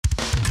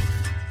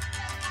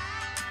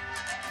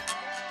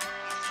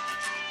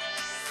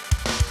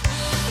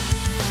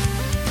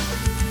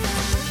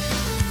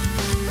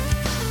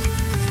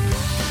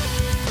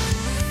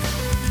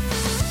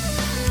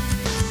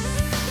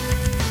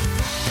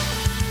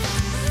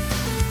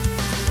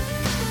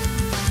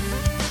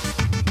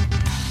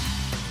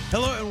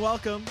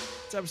welcome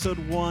to episode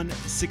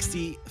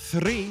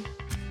 163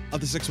 of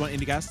the 6-1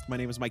 IndieCast. My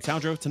name is Mike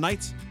Towndrow.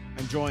 Tonight,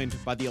 I'm joined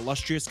by the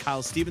illustrious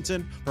Kyle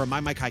Stevenson for My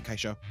Mike Kai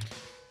Show.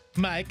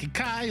 Mike and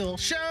Kyle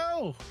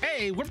Show.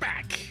 Hey, we're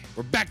back.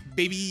 We're back,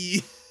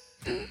 baby.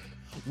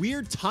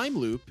 Weird time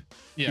loop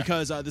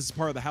because this is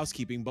part of the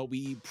housekeeping, but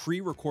we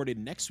pre-recorded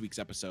next week's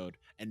episode,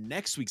 and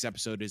next week's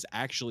episode is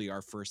actually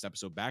our first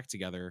episode back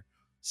together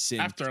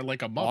since after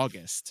like a month.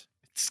 August.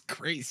 It's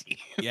crazy.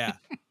 Yeah.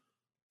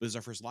 This is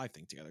our first live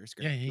thing together. It's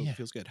great. Yeah.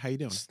 Feels good. How you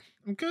doing?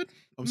 I'm good.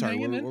 I'm sorry.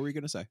 What were you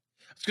going to say?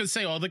 I was going to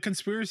say all the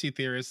conspiracy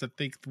theorists that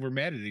think we're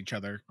mad at each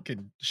other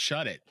can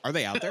shut it. Are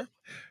they out there?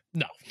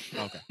 No.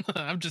 Okay.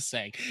 I'm just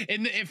saying.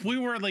 And if we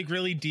were like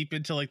really deep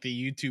into like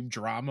the YouTube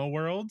drama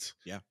world,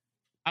 yeah,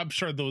 I'm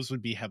sure those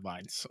would be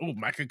headlines. Oh,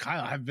 Mike and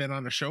Kyle have been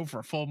on a show for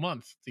a full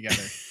month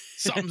together.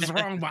 Something's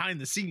wrong behind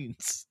the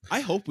scenes. I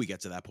hope we get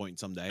to that point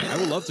someday. I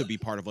would love to be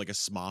part of like a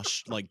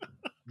Smosh like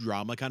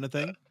drama kind of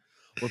thing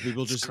where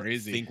people just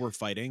think we're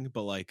fighting,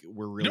 but like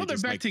we're really they're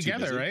just back like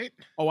together, right?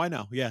 Oh, I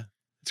know. Yeah.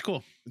 It's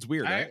cool. It's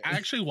weird, right? I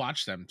actually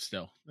watch them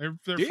still. They're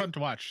fun to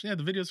watch. Yeah,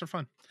 the videos are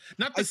fun.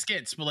 Not the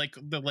skits, but like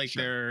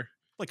their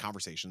like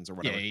conversations or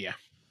whatever. Yeah.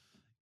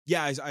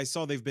 I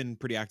saw they've been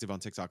pretty active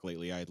on TikTok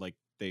lately.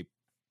 They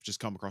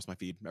just come across my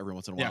feed every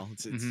once in a while.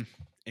 It's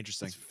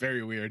interesting. It's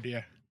very weird.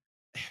 Yeah.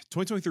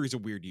 2023 is a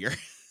weird year.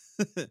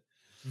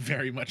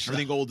 Very much.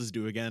 Everything old is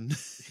due again.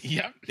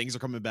 Yep. Things are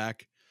coming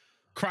back.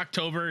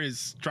 Croctober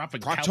is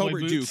dropping.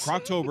 Croctober, dude.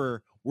 Croctober.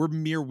 We're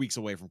mere weeks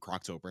away from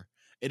Croctober.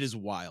 It is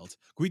wild.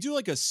 Can we do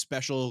like a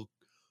special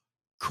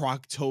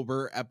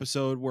Croctober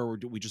episode where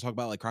we just talk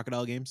about like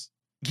crocodile games?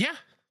 Yeah.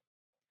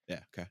 Yeah.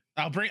 Okay.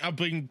 I'll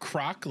bring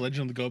Croc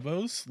Legend of the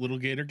Gobos Little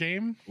Gator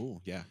game. Oh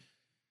yeah.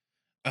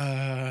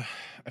 I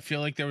feel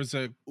like there was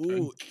a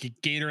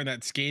gator in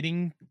that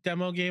skating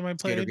demo game I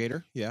played.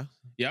 Gator. Yeah.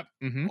 Yep.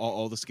 Mm-hmm.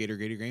 All the Gator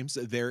games.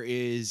 There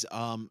is.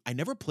 I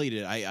never played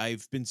it.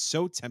 I've been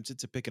so tempted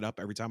to pick it up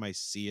every time I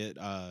see it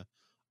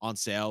on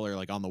sale or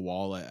like on the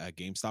wall at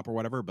GameStop or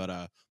whatever.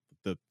 But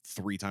the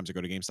 3 times I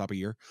go to GameStop a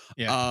year.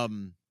 Yeah.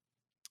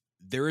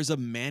 There is a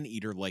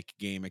man-eater like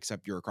game,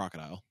 except you're a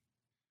crocodile.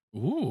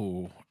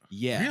 Ooh.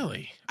 Yeah.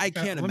 Really? I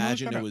can't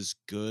imagine it was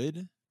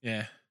good.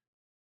 Yeah.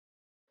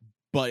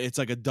 But it's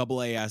like a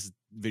AA ass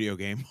video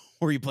game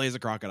where you play as a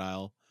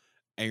crocodile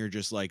and you're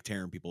just like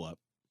tearing people up.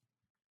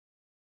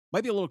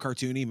 Might be a little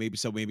cartoony, maybe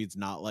it's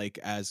not like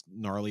as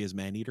gnarly as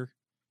Maneater.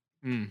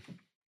 Yo,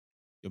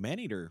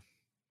 Maneater,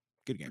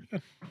 good game.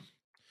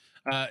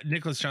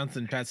 Nicholas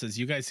Johnson chat says,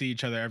 you guys see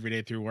each other every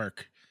day through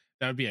work.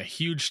 That would be a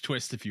huge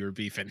twist if you were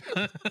beefing.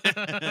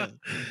 Yeah,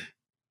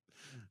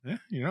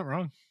 you're not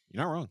wrong.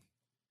 You're not wrong.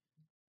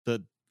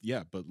 But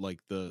like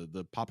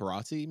the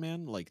paparazzi,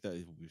 man, like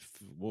that.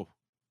 Whoa.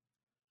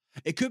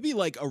 It could be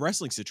like a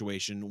wrestling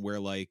situation where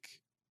like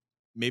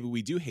maybe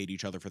we do hate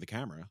each other for the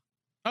camera.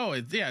 Oh,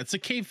 it's a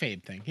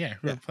kayfabe thing. Yeah,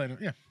 we're playing.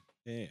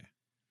 Yeah.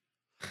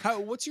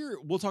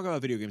 We'll talk about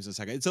video games in a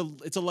second.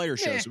 It's a lighter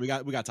show, so we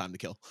got time to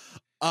kill.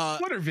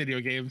 What are video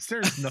games?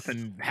 There's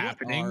nothing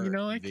happening,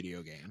 like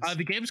video games.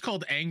 The game's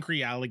called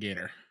Angry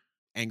Alligator.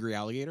 Angry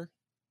Alligator?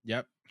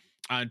 Yep.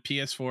 On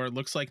PS4, it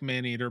looks like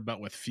Maneater, but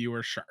with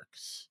fewer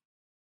sharks.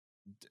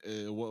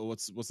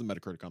 What's the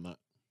Metacritic on that?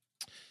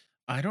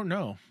 I don't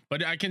know,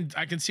 but I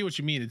can see what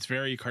you mean. It's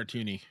very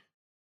cartoony.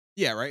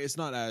 Yeah, right. It's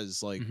not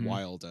as like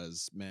wild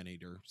as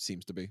Maneater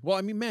seems to be. Well,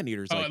 I mean,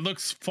 Maneater's. It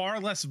looks far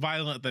less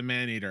violent than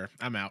Maneater.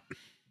 I'm out.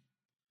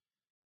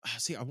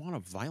 See, I want a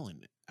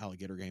violent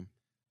alligator game.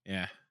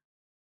 Yeah.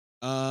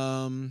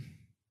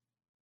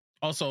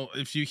 Also,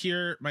 if you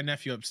hear my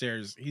nephew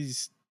upstairs,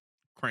 he's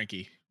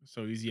cranky,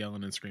 so he's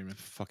yelling and screaming.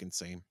 Fucking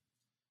same.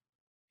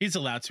 He's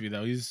allowed to be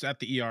though. He's at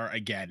the ER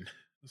again,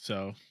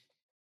 so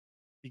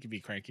he could be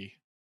cranky.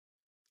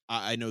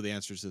 I know the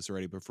answers to this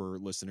already, but for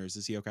listeners,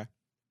 is he okay?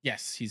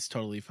 Yes, he's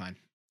totally fine.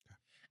 Okay.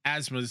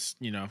 Asthma's,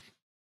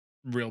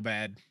 real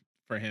bad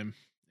for him,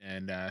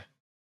 and the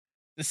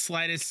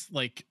slightest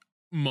like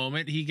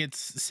moment he gets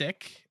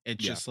sick,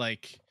 it's just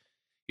like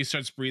he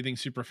starts breathing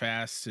super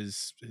fast.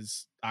 His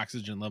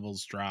oxygen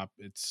levels drop.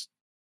 It's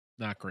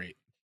not great.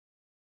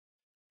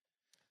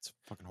 It's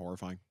fucking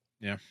horrifying.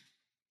 Yeah.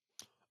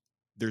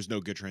 There's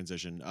no good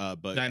transition.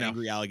 But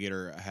Angry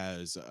Alligator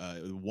has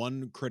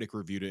one critic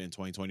reviewed it in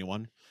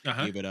 2021.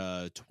 Gave it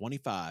a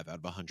 25 out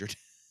of 100.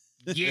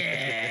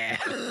 Yeah.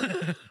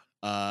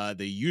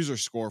 The user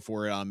score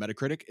for it on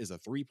Metacritic is a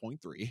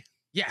 3.3.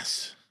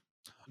 Yes.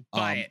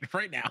 Buy it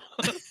right now.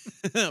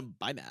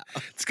 Buy now.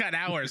 It's got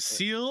our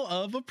seal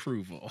of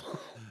approval.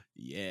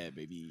 Yeah,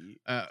 baby.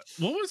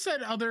 What was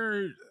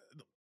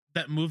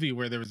that movie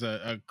where there was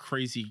a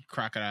crazy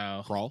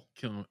crocodile? Crawl?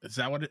 Is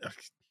that what it?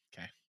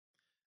 Okay.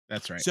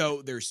 That's right.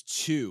 So there's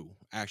 2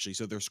 actually.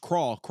 So there's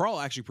Crawl. Crawl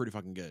actually pretty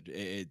fucking good.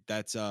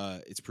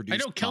 It's produced. I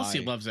know Kelsey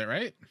loves it,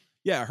 right?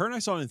 Yeah, her and I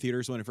saw it in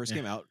theaters when it first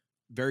came out.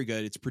 Very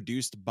good. It's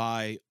produced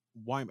by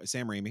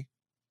Sam Raimi.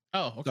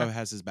 Oh, okay. So it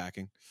has his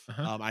backing.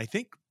 I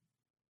think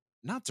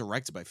not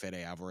directed by Fede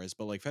Alvarez,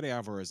 but like Fede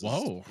Alvarez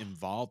is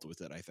involved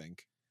with it. I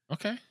think.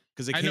 Okay.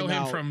 Because I know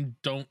him from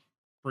Don't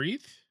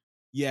Breathe.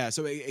 Yeah,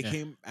 so it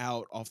came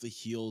out off the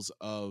heels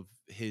of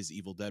his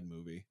Evil Dead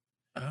movie,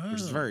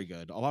 which is Oh. very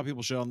good. A lot of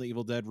people shit on the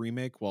Evil Dead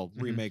remake. Well,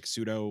 remake,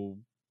 pseudo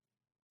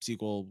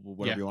sequel,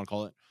 whatever you want to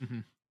call it.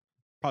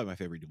 Probably my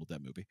favorite Evil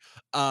Dead movie.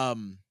 But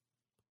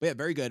yeah,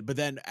 very good. But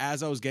then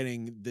as I was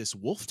getting this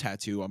wolf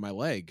tattoo on my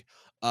leg,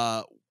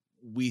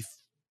 we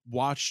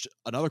watched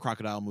another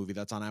crocodile movie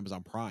that's on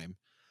Amazon Prime.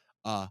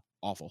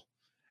 Awful.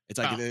 It's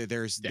like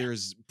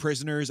there's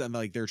prisoners and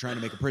like they're trying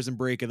to make a prison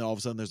break, and then all of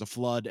a sudden there's a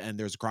flood and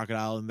there's a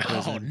crocodile in the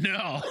prison. Oh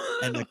no!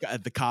 And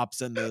the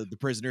cops and the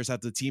prisoners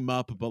have to team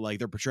up, but like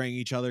they're betraying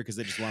each other because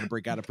they just want to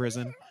break out of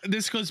prison.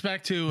 This goes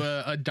back to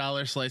a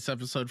Dollar Slice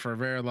episode for a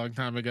very long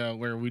time ago,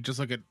 where we just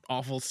look at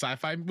awful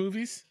sci-fi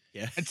movies.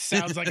 Yeah, it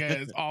sounds like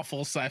an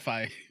awful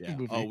sci-fi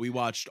movie. Oh, we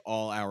watched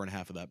all hour and a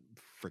half of that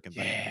freaking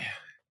thing. Yeah.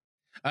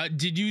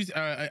 Did you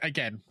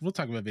again? We'll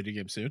talk about video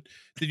games soon.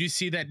 Did you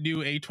see that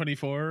new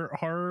A24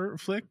 horror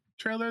flick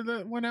trailer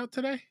that went out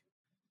today?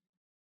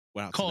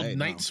 Called today?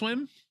 Night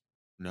Swim.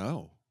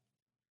 No.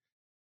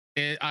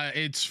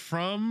 It's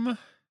from.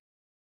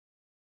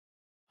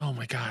 Oh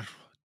my god,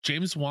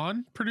 James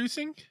Wan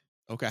producing.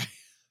 Okay,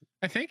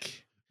 I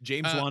think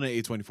James Wan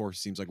and A24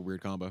 seems like a weird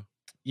combo.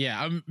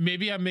 Yeah,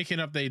 maybe I'm making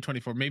up the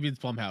A24. Maybe it's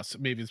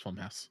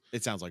Blumhouse.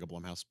 It sounds like a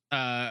Blumhouse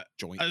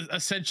joint.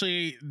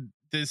 Essentially,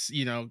 this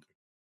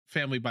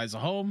family buys a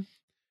home.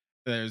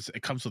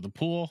 It comes with a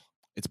pool.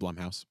 It's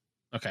Blumhouse.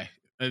 Okay,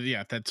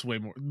 yeah, that's way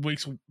more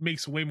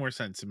makes way more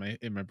sense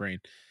in my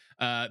brain.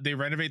 They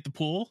renovate the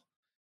pool.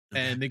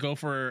 Okay. And they go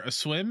for a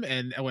swim,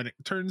 and when it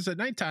turns at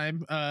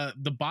nighttime,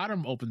 the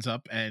bottom opens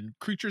up and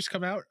creatures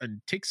come out and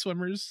take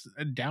swimmers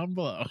down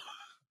below.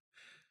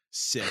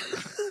 Sick.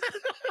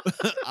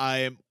 I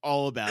am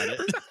all about it.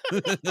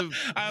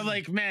 I'm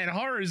like, man,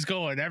 horror is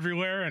going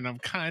everywhere, and I'm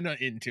kind of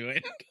into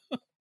it.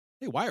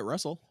 Hey, Wyatt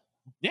Russell.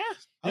 Yeah,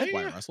 I like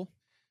Wyatt Russell.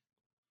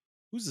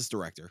 Who's this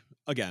director?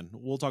 Again,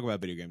 we'll talk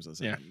about video games in a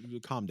second. Yeah.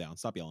 Calm down.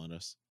 Stop yelling at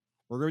us.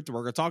 We're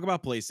going to talk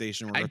about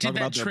PlayStation. We're going to talk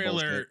about their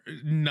trailer.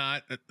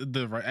 Not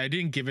the right. I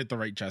didn't give it the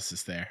right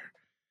justice there,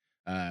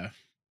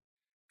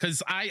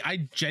 because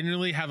I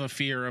genuinely have a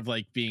fear of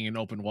like being in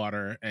open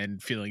water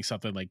and feeling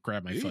something like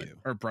grab my foot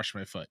or brush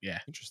my foot. Yeah,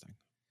 interesting.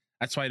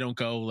 That's why I don't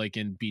go like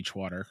in beach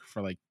water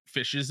for like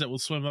fishes that will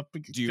swim up.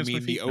 Do you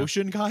mean the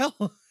ocean, Kyle?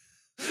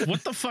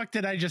 What the fuck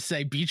did I just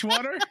say? Beach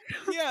water?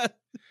 Yeah.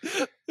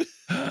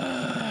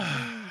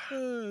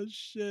 Oh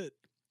shit.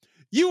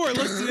 You are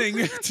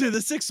listening to the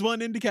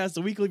 6-1 IndieCast,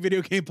 a weekly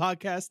video game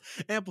podcast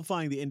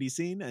amplifying the indie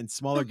scene and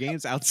smaller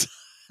games outside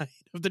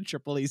of the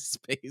AAA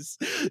space.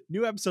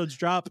 New episodes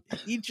drop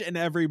each and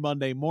every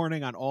Monday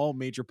morning on all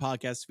major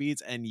podcast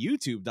feeds and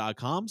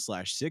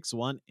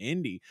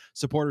youtube.com/61indie.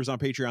 Supporters on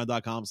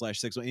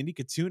patreon.com/61indie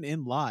can tune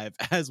in live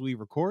as we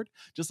record,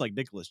 just like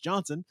Nicholas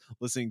Johnson,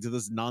 listening to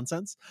this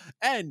nonsense,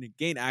 and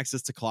gain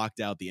access to Clocked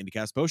Out, the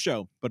IndieCast post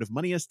show. But if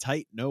money is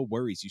tight, no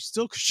worries. You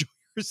still can show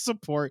your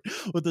support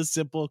with a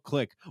simple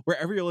click.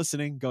 Wherever you're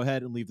listening, go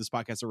ahead and leave this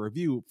podcast a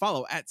review.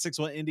 Follow at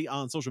 61indie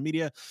on social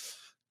media.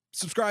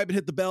 Subscribe and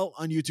hit the bell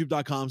on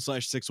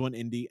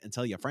youtube.com/61indie and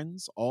tell your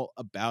friends all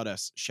about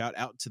us. Shout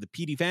out to the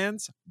PD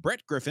fans: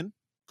 Brett Griffin,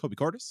 Kobe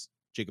Cordis,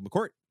 Jacob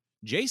McCourt,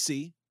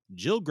 JC,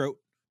 Jill Grote,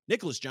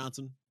 Nicholas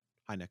Johnson,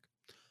 hi Nick,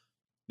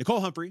 Nicole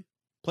Humphrey,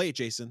 Play It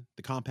Jason,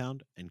 The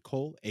Compound, and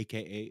Cole,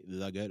 aka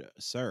The Good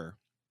Sir.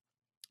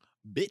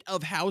 Bit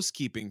of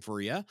housekeeping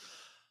for you.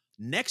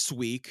 Next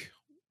week,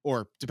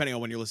 or depending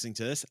on when you're listening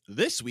to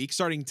this week,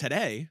 starting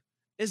today,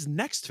 is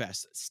Next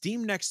Fest.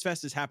 Steam Next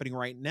Fest is happening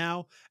right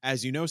now.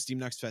 As you know, Steam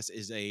Next Fest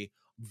is a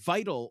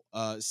vital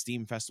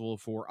Steam festival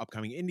for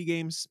upcoming indie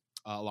games.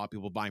 A lot of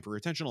people buying for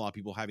retention, a lot of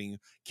people having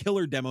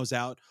killer demos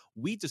out.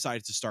 We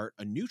decided to start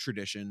a new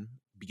tradition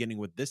beginning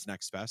with this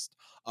Next Fest.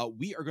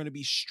 We are going to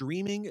be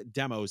streaming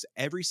demos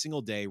every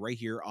single day right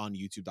here on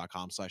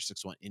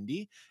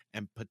youtube.com/61indie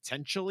and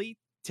potentially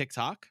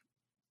TikTok,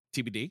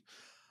 TBD.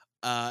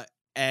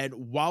 And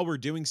while we're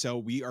doing so,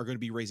 we are going to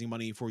be raising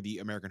money for the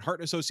American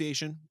Heart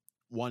Association.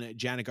 One,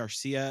 Janet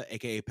Garcia,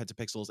 aka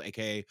Pentapixels,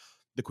 aka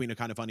the Queen of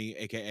Kind of Funny,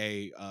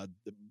 aka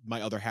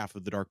my other half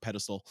of the Dark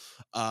Pedestal.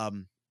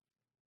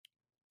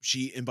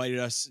 She invited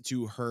us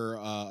to her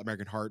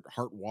American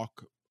Heart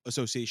Walk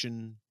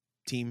Association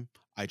team.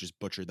 I just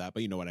butchered that,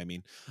 but you know what I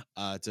mean.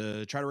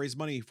 To try to raise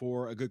money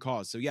for a good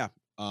cause. So yeah,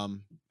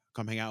 come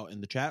hang out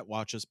in the chat,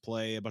 watch us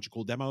play a bunch of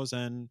cool demos,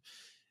 and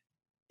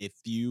if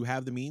you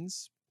have the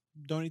means,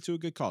 donate to a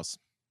good cause.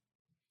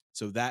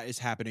 So that is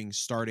happening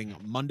starting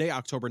Monday,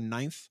 October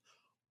 9th,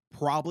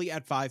 probably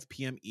at 5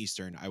 p.m.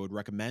 Eastern. I would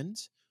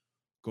recommend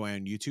going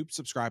on YouTube,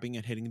 subscribing,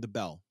 and hitting the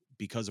bell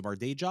because of our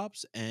day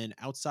jobs and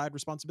outside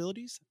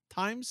responsibilities.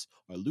 Times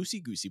are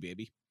loosey-goosey,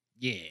 baby.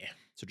 Yeah.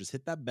 So just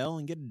hit that bell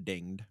and get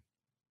dinged.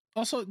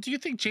 Also, do you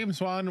think James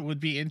Wan would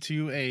be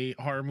into a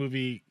horror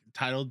movie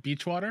titled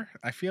Beachwater?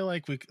 I feel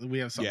like we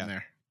have something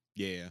there.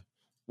 Yeah.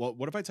 Well,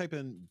 what if I type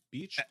in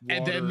beach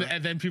water,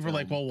 and then people are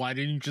like, well, why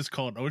didn't you just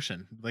call it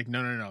ocean? Like,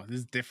 no, this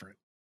is different.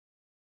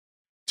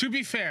 To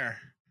be fair,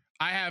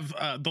 I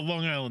have the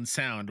Long Island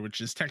Sound,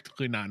 which is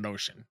technically not an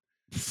ocean.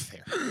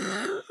 Fair.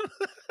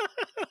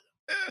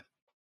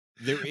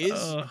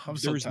 I'm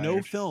so There's no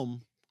tired.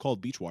 film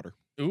called Beachwater.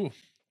 Ooh.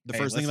 The Hey,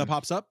 first thing that listen.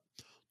 pops up,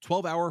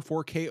 12-hour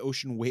 4K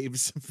ocean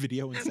waves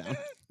video and sound.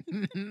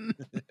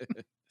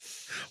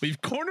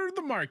 We've cornered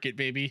the market,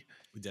 baby.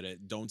 We did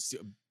it. Don't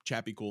steal.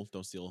 Chat, be cool.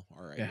 Don't steal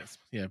our Yeah, ideas.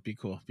 yeah, be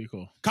cool. Be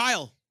cool.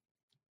 Kyle,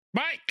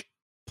 Mike,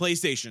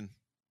 PlayStation.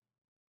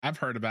 I've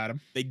heard about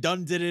him. They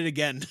done did it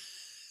again.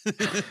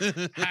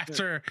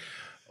 After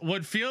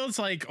what feels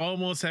like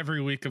almost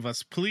every week of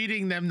us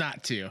pleading them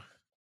not to.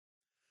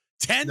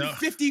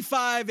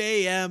 10:55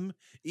 a.m.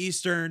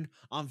 Eastern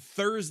on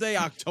Thursday,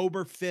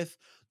 October 5th,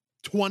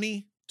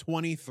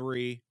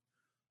 2023.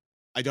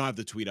 I don't have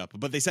the tweet up,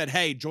 but they said,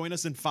 hey, join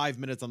us in 5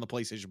 minutes on the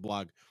PlayStation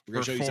blog. We're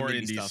going to show you some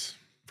indie stuff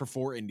for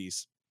 4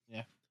 indies.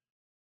 Yeah.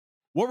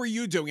 What were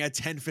you doing at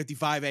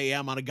 10:55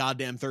 a.m. on a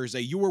goddamn Thursday?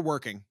 You were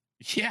working.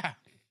 Yeah.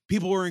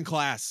 People were in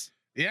class.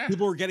 Yeah.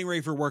 People were getting ready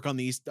for work on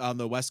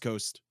the West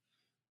Coast.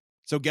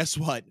 So guess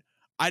what?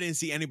 I didn't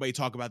see anybody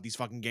talk about these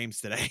fucking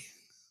games today.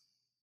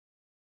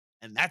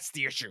 And that's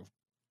the issue.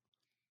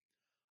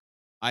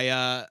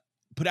 I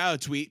put out a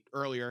tweet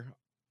earlier.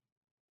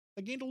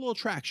 I gained a little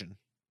traction.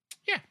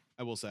 Yeah.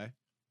 I will say.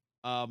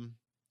 I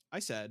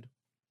said,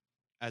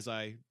 as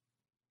I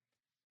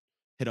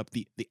hit up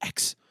the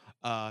X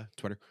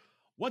Twitter,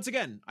 once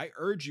again, I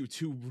urge you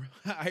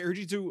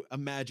to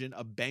imagine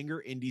a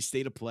banger indie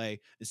state of play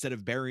instead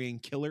of burying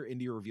killer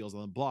indie reveals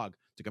on the blog.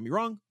 Don't get me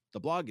wrong, the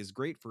blog is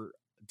great for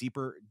a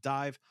deeper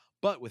dive,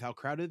 but with how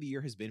crowded the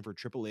year has been for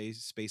AAA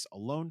space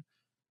alone,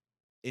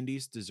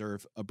 indies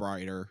deserve a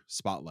brighter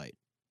spotlight.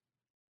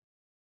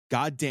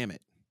 God damn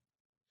it.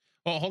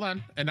 Well, hold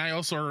on. And I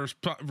also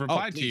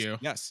replied to you.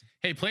 Yes.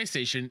 Hey,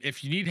 PlayStation,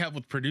 if you need help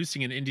with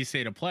producing an indie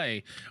state of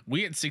play,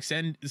 we at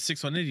 61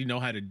 Indie know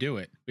how to do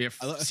it. We have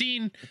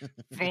seen,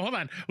 hold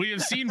on. We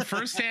have seen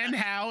firsthand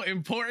how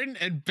important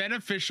and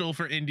beneficial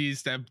for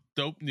indies to have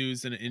dope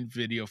news in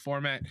video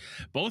format.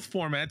 Both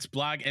formats,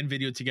 blog and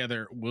video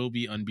together, will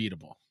be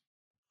unbeatable.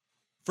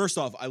 First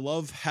off, I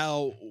love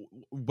how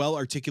well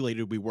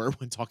articulated we were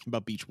when talking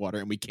about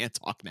Beachwater, and we can't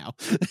talk now.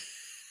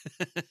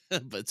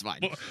 But it's fine.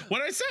 What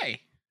did I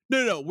say?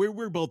 No. We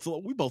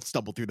both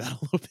stumbled through that a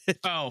little bit.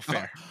 Oh,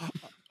 fair.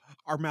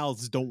 Our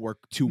mouths don't work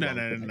too well.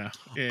 No.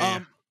 Yeah.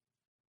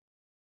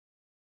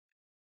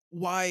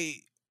 Why?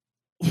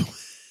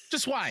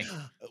 Just why?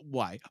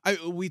 Why?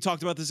 We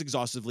talked about this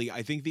exhaustively.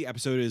 I think the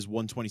episode is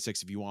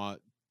 126 if you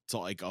want to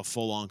like a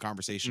full-on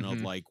conversation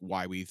of like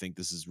why we think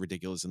this is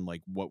ridiculous and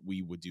like what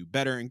we would do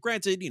better. And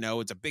granted,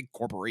 it's a big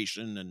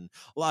corporation and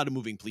a lot of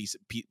moving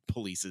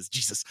pieces.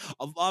 Jesus,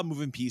 a lot of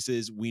moving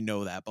pieces. We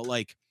know that, but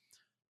like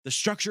the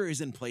structure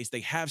is in place. They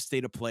have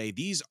state of play.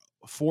 These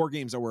 4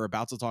 games that we're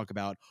about to talk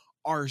about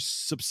are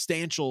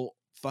substantial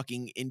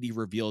fucking indie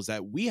reveals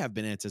that we have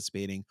been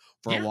anticipating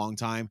for a long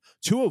time,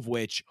 2 of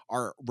which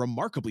are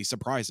remarkably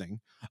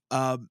surprising.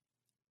 And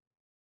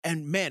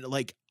man,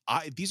 like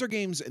these are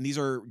games and these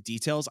are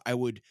details I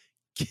would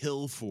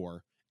kill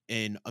for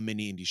in a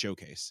mini indie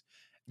showcase.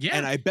 Yeah.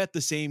 And I bet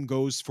the same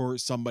goes for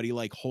somebody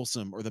like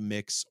Wholesome or The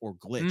Mix or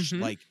Glitch.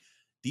 Like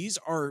these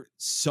are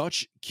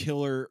such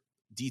killer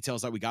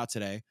details that we got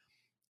today.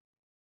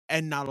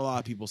 And not a lot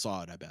of people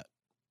saw it, I bet.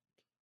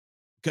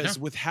 Because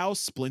with how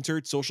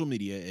splintered social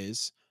media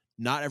is,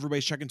 not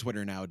everybody's checking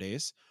Twitter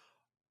nowadays.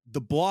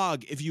 The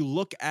blog, if you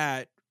look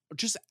at,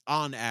 just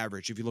on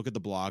average, if you look at the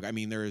blog, I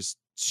mean, there's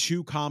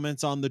 2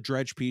 comments on the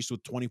Dredge piece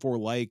with 24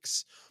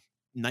 likes,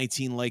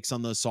 19 likes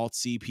on the Salt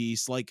Sea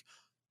piece. Like,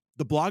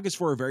 the blog is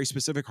for a very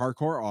specific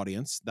hardcore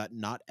audience that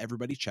not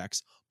everybody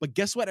checks. But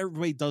guess what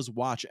everybody does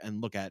watch and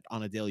look at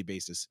on a daily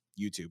basis?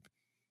 YouTube.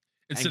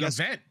 It's an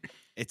event.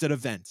 It's an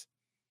event.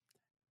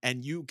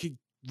 And you could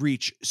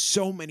reach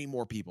so many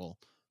more people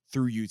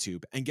through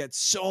YouTube and get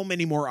so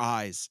many more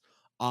eyes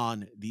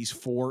on these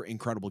 4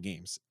 incredible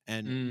games.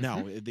 And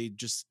no, they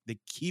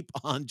keep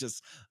on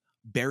just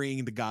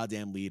burying the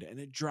goddamn lead, and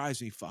it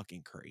drives me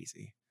fucking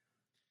crazy.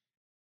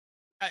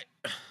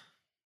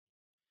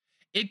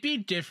 It'd be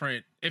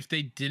different if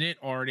they didn't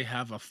already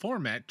have a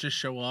format to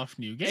show off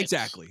new games.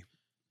 Exactly.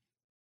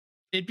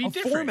 It'd be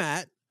different.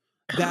 Format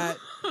that,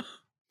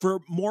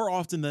 for more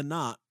often than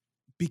not,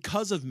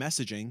 because of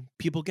messaging,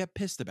 people get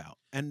pissed about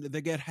and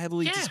they get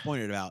heavily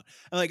disappointed about.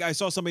 And like I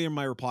saw somebody in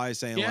my replies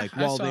saying like,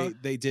 well,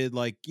 they did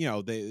like, they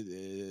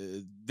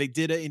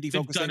did an indie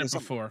focus. They've done it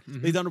before.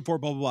 They've done it before,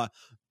 blah, blah, blah.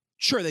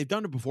 Sure, they've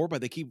done it before, but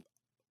they keep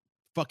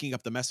fucking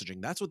up the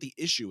messaging. That's what the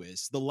issue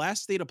is. The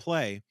last state of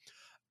play,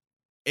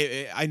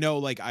 I know,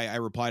 like I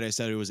replied, I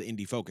said it was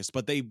indie focused,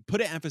 but they put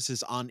an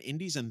emphasis on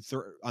indies and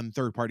on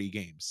third-party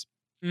games.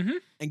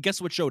 And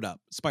guess what showed up?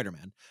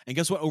 Spider-Man. And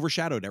guess what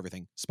overshadowed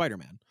everything?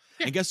 Spider-Man.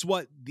 Yeah. And guess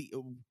what? The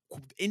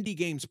indie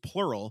games,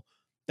 plural,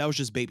 that was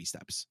just baby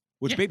steps.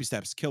 Which baby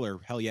steps, killer,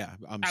 hell yeah.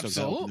 I'm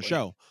so glad for the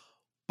show.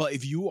 But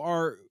if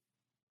your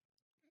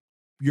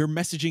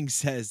messaging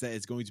says that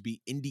it's going to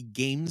be indie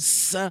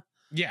games,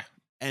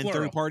 and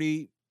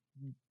third-party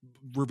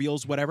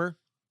reveals, whatever,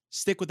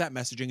 stick with that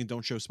messaging and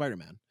don't show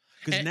Spider-Man.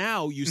 Because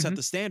now you set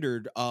the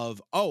standard of,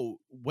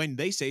 when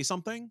they say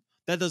something,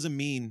 that doesn't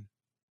mean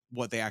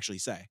what they actually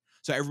say.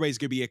 So everybody's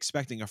going to be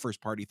expecting a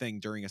first party thing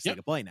during a state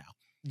of play now.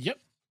 Yep.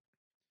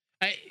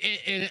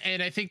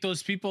 And I think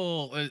those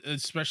people,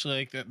 especially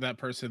like that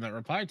person that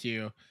replied to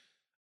you,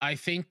 I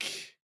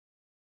think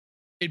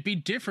it'd be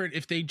different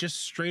if they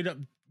just straight up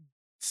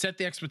set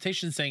the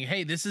expectation saying,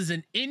 hey, this is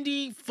an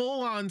indie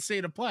full on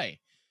state of play.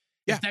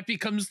 Yeah. If that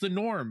becomes the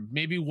norm,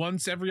 maybe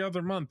once every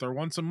other month or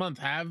once a month,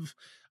 have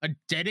a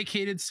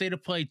dedicated state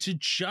of play to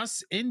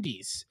just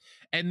indies.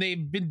 And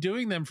they've been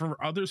doing them for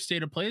other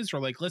state of plays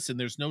where, like, listen,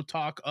 there's no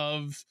talk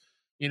of,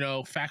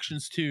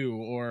 Factions 2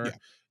 or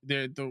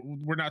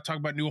we're not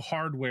talking about new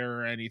hardware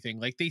or anything.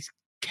 Like, they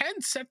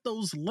can set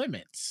those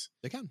limits.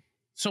 They can.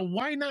 So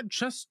why not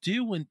just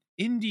do an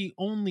indie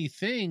only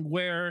thing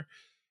where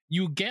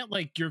you get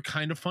like your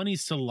kind of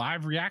funnies to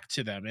live react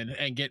to them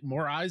and get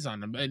more eyes on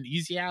them, and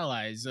Easy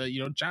Allies,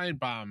 Giant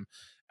Bomb,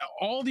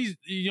 all these,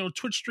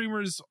 Twitch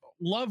streamers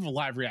love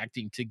live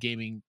reacting to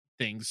gaming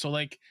things. So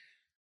like,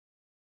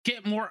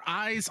 get more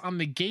eyes on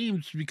the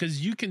games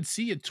because you can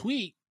see a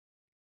tweet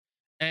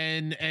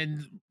and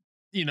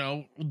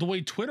the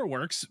way Twitter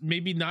works,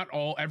 maybe not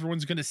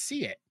everyone's going to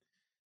see it.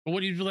 But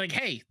when you be like,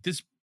 hey,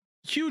 this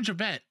huge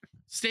event,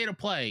 state of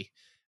play,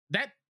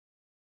 that,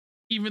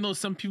 even though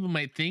some people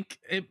might think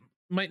it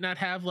might not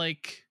have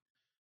like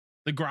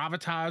the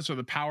gravitas or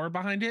the power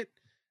behind it,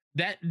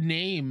 that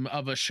name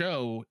of a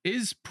show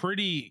is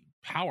pretty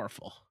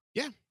powerful.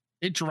 Yeah.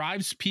 It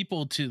drives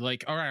people to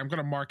like, all right, I'm going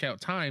to mark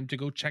out time to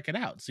go check it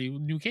out, see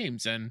new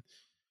games. And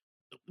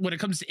when it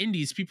comes to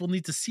indies, people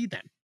need to see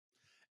them.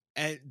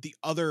 And the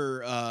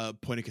other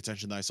point of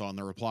contention that I saw in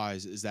the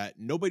replies is that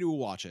nobody will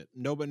watch it.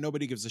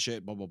 Nobody gives a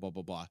shit, blah, blah, blah,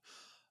 blah, blah.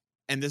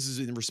 And this is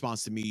in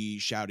response to me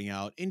shouting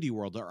out Indie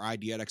World or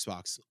ID at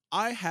Xbox.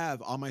 I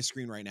have on my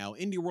screen right now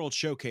Indie World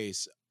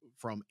Showcase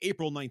from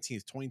April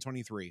 19th,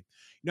 2023. You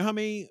know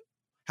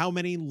how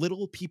many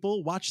little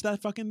people watched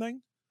that fucking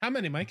thing? How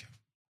many, Mike?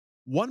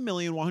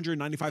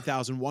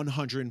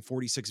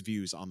 1,195,146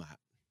 views on that.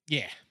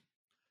 Yeah.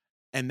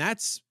 And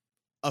that's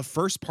a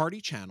first party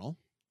channel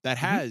that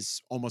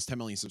has almost 10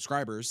 million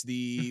subscribers.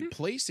 The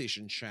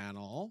PlayStation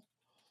channel,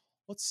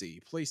 let's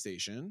see,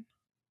 PlayStation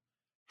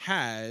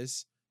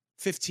has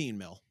 15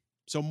 mil.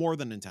 So more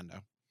than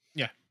Nintendo.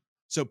 Yeah.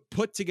 So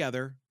put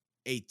together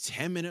a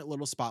 10-minute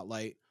little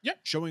spotlight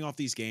showing off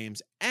these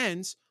games.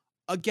 And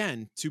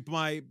again, to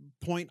my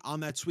point on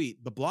that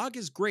tweet, the blog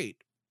is great.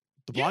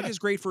 The blog is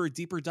great for a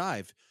deeper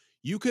dive.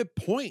 You could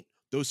point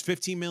those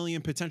 15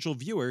 million potential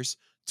viewers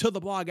to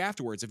the blog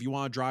afterwards if you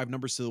want to drive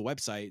numbers to the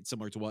website,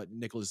 similar to what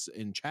Nicholas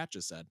in chat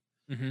just said.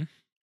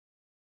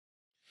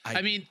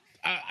 I mean,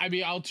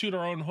 I'll toot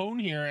our own horn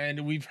here,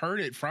 and we've heard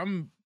it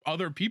from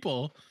other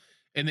people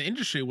in the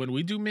industry. When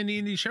we do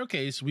mini indie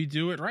showcase, we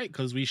do it right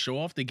because we show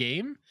off the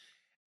game,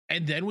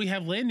 and then we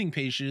have landing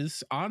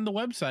pages on the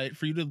website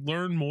for you to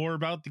learn more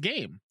about the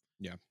game.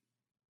 Yeah.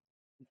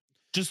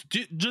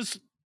 Just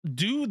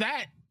do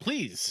that,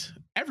 please,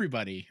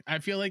 everybody. I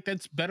feel like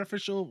that's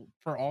beneficial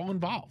for all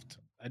involved.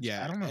 I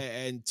don't know.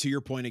 And to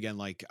your point again,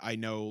 like, I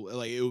know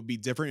like it would be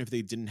different if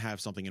they didn't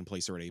have something in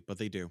place already, but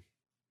they do.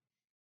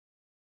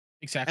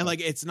 Exactly. And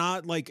like, it's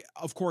not like,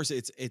 of course,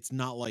 it's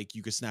not like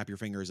you could snap your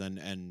fingers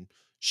and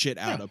shit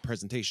out a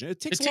presentation. It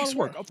takes a lot of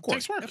work. Of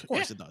course,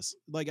 it does.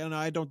 Like, and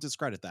I don't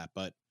discredit that,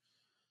 but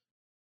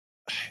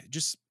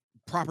just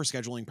proper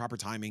scheduling, proper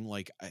timing.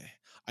 Like,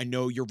 I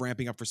know you're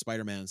ramping up for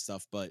Spider-Man and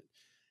stuff, but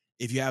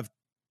if you have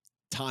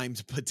time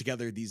to put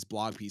together these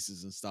blog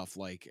pieces and stuff,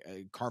 like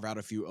carve out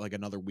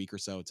another week or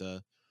so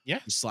to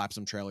just slap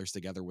some trailers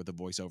together with a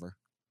voiceover.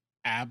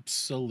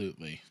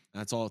 Absolutely.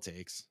 That's all it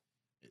takes.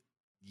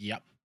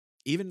 Yep.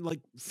 Even like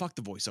fuck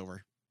the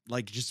voiceover,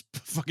 like just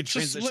fucking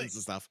transitions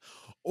and stuff.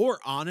 Or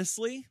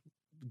honestly,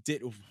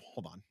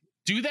 hold on,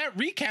 do that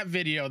recap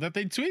video that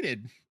they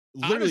tweeted.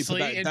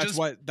 Literally,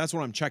 that's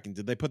what I'm checking.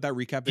 Did they put that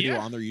recap video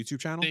on their YouTube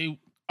channel?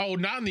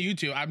 Not on the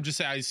YouTube.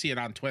 I see it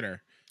on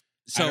Twitter.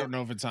 So I don't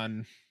know if it's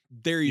on.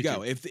 There you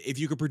go. If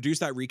you could produce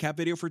that recap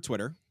video for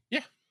Twitter,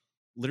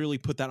 literally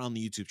put that on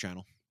the YouTube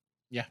channel.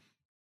 Yeah.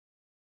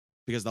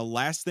 Because the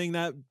last thing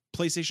that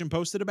PlayStation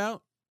posted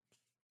about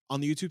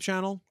on the YouTube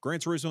channel, Gran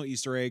Turismo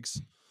Easter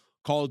eggs,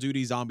 Call of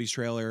Duty Zombies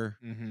trailer.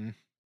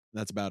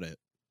 That's about it.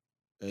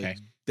 Okay.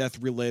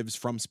 Death Relives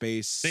from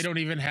Space. They don't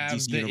even have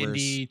DC the Universe.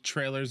 indie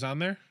trailers on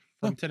there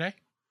from today.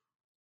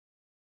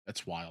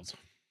 That's wild.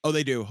 Oh,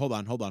 they do. Hold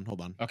on.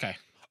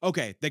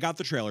 Okay. They got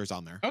the trailers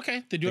on there.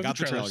 Okay. They got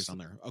the trailers on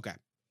there. Okay.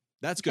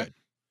 That's good.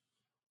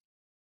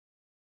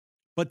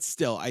 But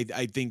still, I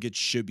think it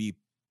should be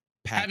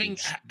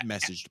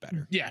messaged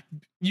better. Yeah.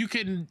 You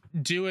can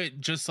do it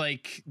just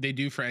like they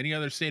do for any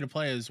other state of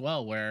play as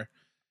well, where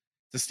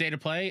the state of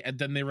play and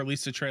then they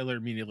release the trailer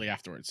immediately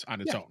afterwards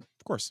on its own.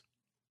 Of course.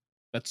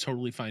 That's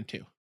totally fine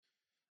too.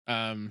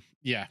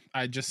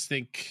 I just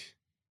think,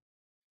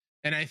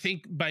 and I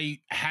think by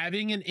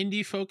having an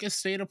indie focused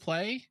state of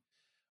play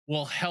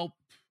will help.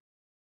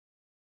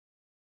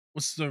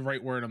 What's the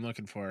right word I'm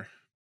looking for?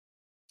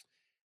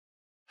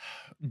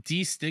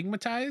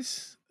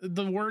 Destigmatize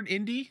the word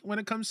indie when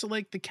it comes to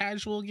like the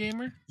casual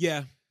gamer.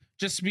 Yeah.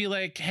 Just be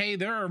like, hey,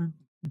 there are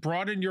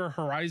broaden your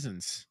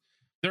horizons.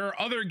 There are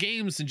other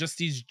games than just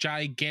these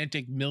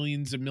gigantic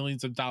millions and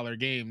millions of dollar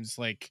games.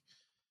 Like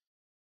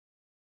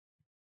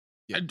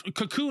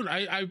Cocoon,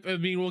 I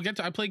mean, we'll get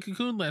to. I played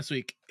Cocoon last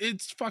week.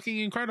 It's fucking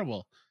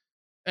incredible,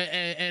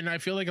 and I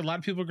feel like a lot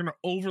of people are gonna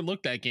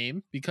overlook that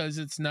game because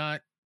it's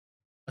not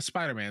a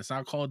Spider-Man. It's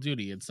not Call of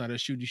Duty. It's not a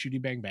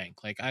shooty bang bang.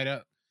 Like I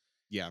don't.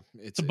 Yeah,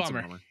 It's a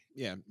bummer.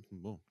 Yeah,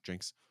 whoa,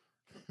 jinx.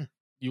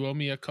 You owe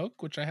me a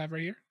Coke, which I have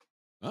right here.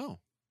 Oh,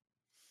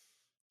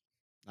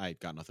 I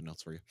got nothing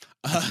else for you.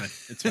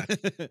 It's fine.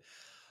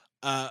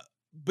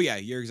 But yeah,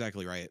 you're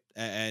exactly right,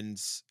 and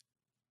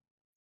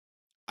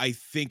I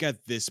think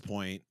at this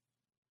point,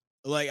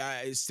 like,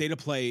 state of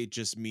play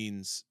just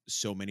means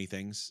so many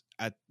things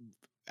at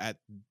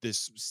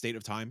this state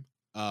of time,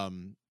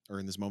 or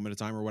in this moment of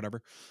time, or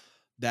whatever.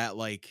 That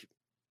like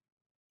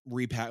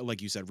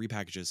like you said,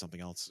 repackages something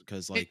else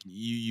because like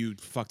you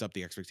fucked up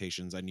the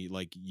expectations. I need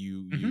like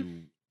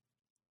you.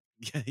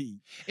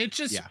 It's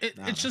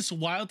just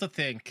wild to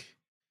think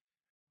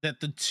that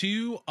the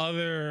two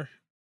other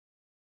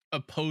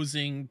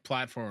opposing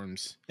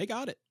platforms, they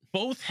got it.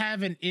 Both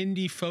have an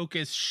indie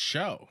focused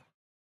show.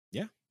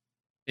 Yeah.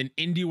 An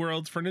Indie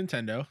World for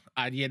Nintendo,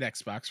 ID at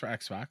Xbox for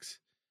Xbox.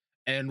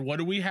 And what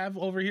do we have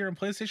over here in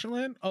PlayStation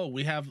Land? Oh,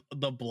 we have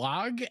the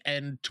blog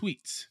and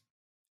tweets.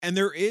 And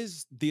there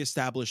is the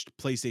established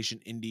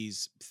PlayStation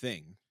Indies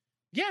thing.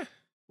 Yeah.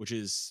 Which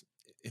is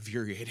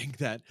infuriating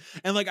that.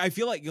 And like I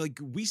feel like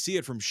we see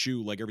it from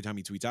Shu like every time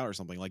he tweets out or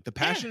something. Like the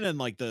passion and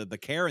like the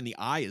care and the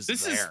eye is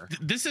there.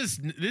 This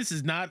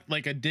is not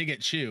like a dig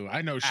at Shu.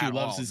 I know Shu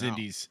loves his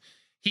indies.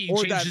 He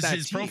or changes that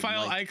his team,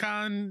 profile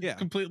icon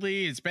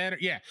completely. It's better.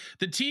 Yeah.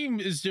 The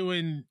team is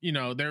doing,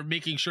 they're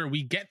making sure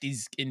we get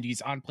these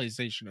indies on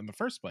PlayStation in the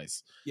first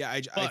place. Yeah, I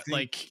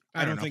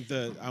don't think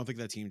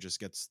that team just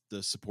gets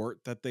the support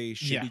that they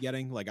should be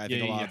getting. Like I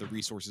think a lot of the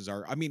resources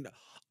are, I mean,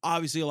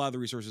 obviously a lot of the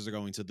resources are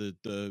going to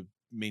the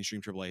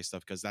mainstream AAA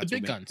stuff because that's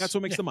big guns. That's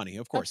what makes the money.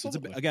 Of course.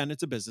 Absolutely.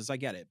 It's a business. I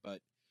get it.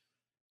 But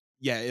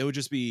yeah, it would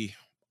just be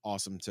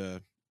awesome to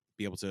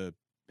be able to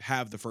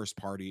have another first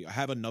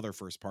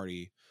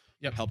party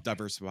help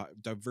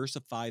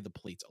diversify the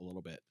plate a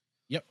little bit.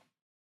 Yep.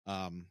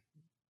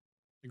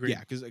 Agreed.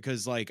 Yeah,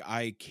 because like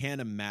I can't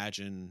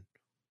imagine,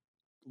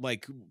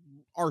 like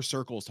our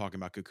circle is talking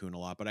about Cocoon a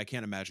lot, but I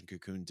can't imagine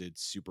Cocoon did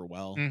super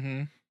well.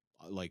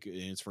 Like in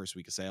its first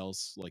week of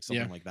sales, like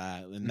something like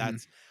that. And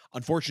that's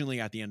unfortunately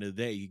at the end of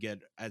the day, you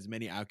get as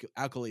many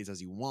accolades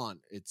as you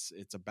want. It's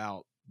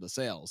about the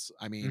sales.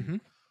 I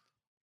mean,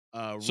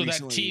 so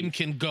that team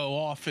can go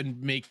off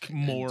and make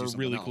more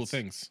really cool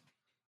things.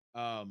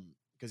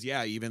 Because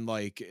even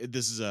like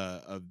this is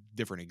a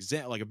different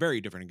example, like a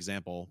very different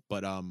example,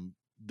 but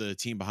the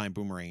team behind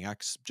Boomerang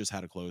X just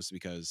had to close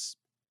because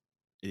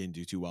it didn't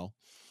do too well.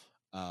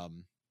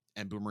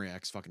 And Boomerang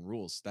X fucking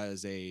rules. That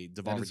is a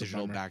Devolver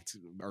Digital backed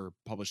or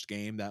published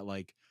game that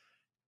like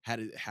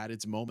had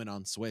its moment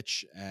on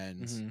Switch,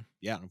 and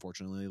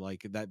unfortunately,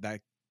 like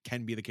that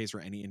can be the case for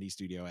any indie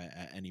studio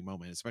at any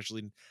moment,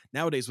 especially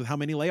nowadays with how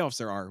many layoffs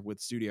there are with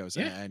studios.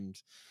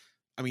 And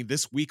I mean,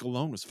 this week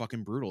alone was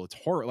fucking brutal. It's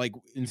horror. Like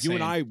insane. You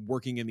and I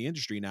working in the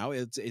industry now,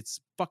 it's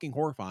fucking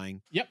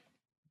horrifying. Yep.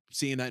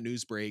 Seeing that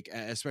news break,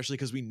 especially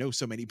because we know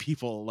so many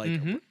people like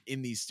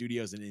in these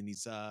studios and in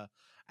these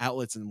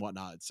outlets and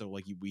whatnot. So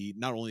like we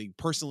not only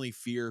personally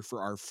fear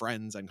for our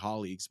friends and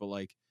colleagues, but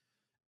like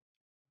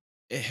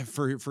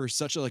for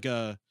such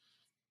a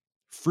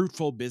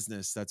fruitful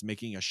business that's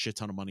making a shit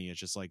ton of money, it's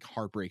just like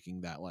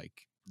heartbreaking that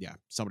like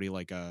somebody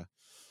like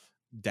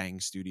Dang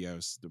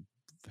Studios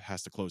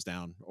has to close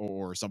down,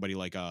 or somebody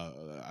like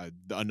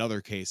another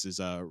case is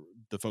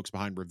the folks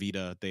behind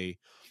Revita. They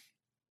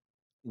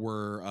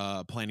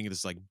were planning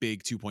this like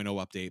big 2.0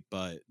 update,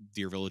 but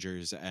Dear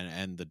Villagers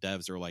and the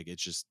devs are like,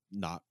 it's just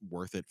not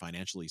worth it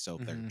financially, so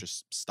they're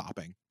just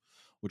stopping,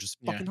 which is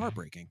fucking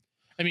heartbreaking.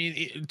 I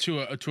mean, to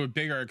a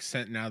bigger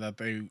extent now that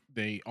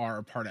they are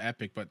a part of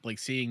Epic, but like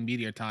seeing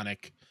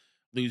Mediatonic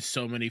lose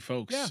so many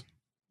folks,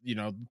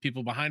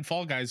 people behind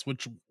Fall Guys,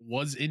 which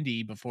was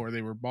indie before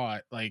they were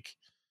bought, like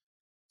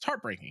it's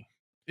heartbreaking.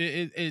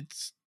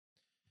 It's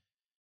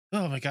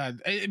oh my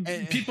god.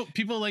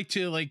 People like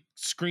to like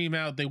scream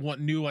out they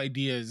want new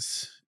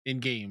ideas in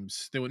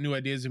games. They want new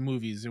ideas in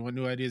movies. They want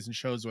new ideas in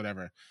shows,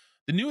 whatever.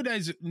 The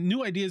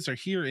new ideas are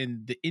here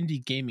in the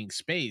indie gaming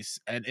space,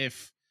 and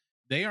if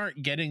they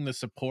aren't getting the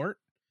support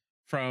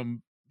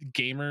from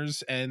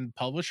gamers and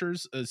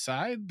publishers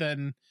aside,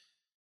 then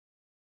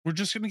we're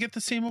just going to get the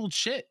same old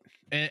shit.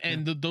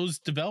 And those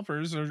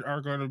developers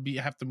are going to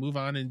have to move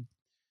on and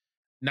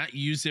not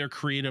use their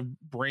creative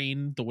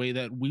brain the way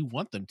that we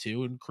want them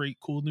to and create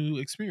cool new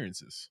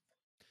experiences.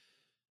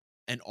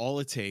 And all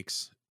it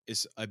takes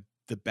is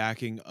the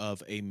backing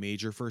of a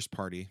major first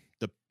party,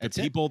 the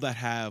people that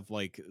have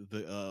like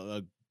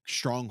the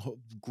strong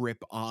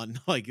grip on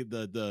like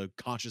the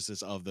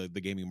consciousness of the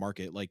gaming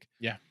market, like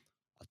a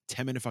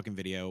 10-minute fucking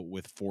video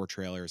with 4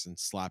 trailers and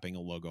slapping a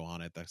logo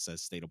on it that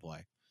says State of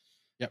Play.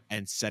 Yep.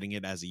 And setting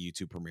it as a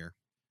YouTube premiere.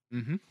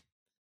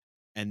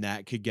 And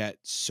that could get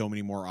so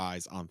many more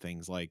eyes on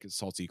things like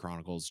Salty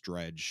Chronicles,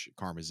 Dredge,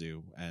 Karma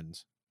Zoo, and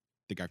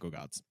the Gecko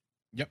Gods.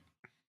 Yep.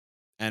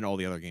 And all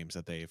the other games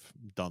that they've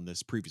done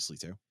this previously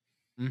to.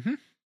 Mm-hmm.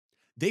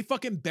 They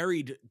fucking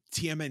buried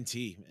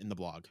TMNT in the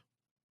blog.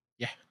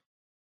 Yeah.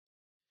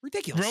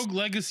 Ridiculous. Rogue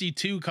Legacy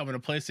 2 coming to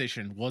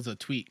PlayStation was a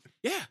tweet.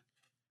 Yeah.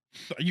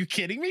 Are you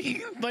kidding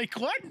me? Like,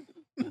 what?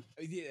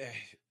 Yeah.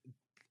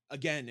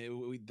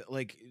 Again,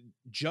 like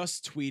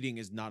just tweeting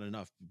is not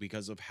enough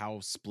because of how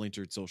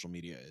splintered social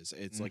media is.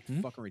 It's like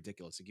fucking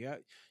ridiculous.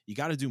 Like, you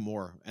got to do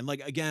more. And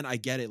like, again, I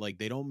get it. Like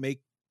they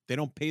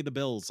don't pay the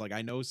bills. Like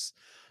I know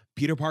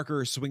Peter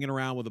Parker is swinging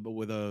around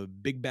with a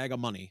big bag of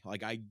money.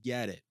 Like I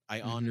get it.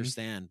 I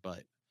understand,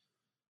 but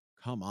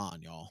come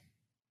on, y'all.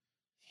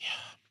 Yeah.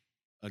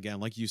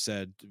 Again, like you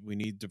said, we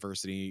need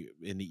diversity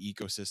in the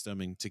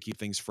ecosystem and to keep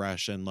things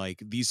fresh. And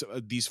like these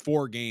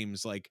 4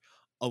 games, like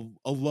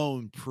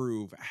alone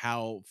prove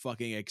how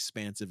fucking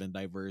expansive and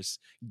diverse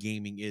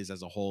gaming is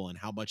as a whole, and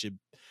how much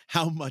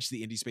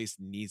the indie space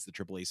needs the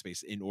AAA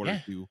space in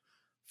order to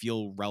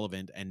feel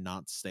relevant and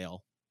not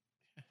stale.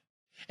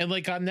 And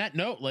like on that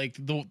note, like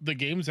the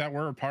games that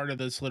were a part of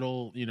this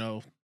little,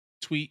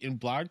 tweet and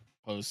blog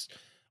post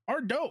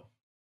are dope.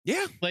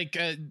 Yeah. Like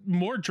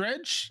more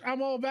Dredge,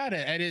 I'm all about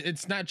it. And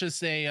it's not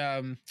just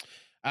a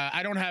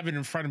I don't have it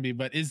in front of me,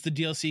 but is the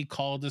DLC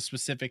called a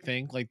specific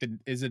thing? Like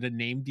is it a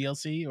named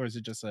DLC or is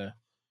it just a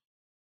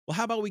Well,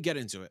 how about we get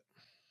into it?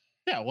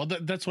 Yeah, well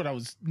that's what I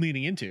was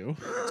leaning into.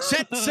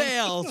 Set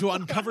sail to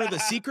uncover the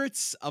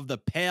secrets of the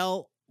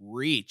Pale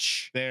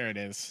Reach. There it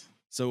is.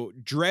 So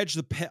Dredge,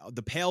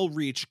 the Pale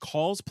Reach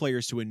calls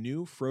players to a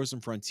new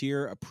frozen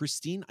frontier, a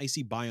pristine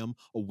icy biome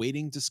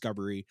awaiting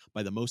discovery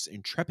by the most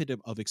intrepid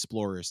of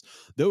explorers.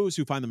 Those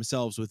who find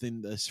themselves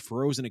within this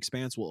frozen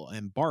expanse will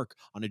embark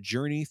on a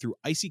journey through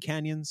icy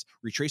canyons,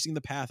 retracing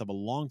the path of a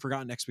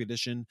long-forgotten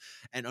expedition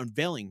and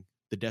unveiling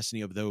the destiny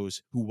of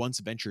those who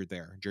once ventured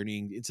there.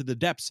 Journeying into the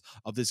depths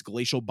of this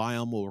glacial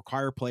biome will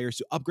require players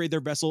to upgrade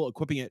their vessel,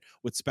 equipping it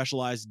with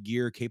specialized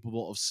gear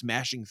capable of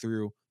smashing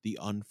through the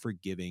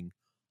unforgiving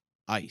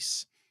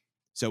ice.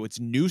 So it's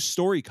new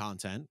story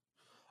content,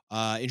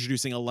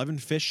 introducing 11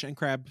 fish and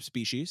crab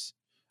species,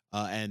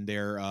 and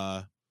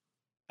their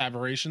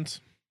aberrations.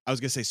 I was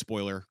gonna say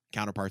spoiler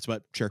counterparts,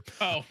 but sure.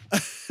 Oh,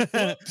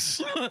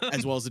 as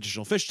well as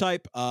additional fish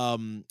type,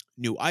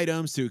 new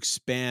items to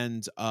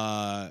expand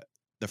the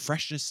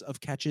freshness of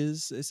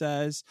catches. It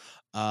says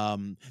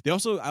they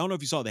also, I don't know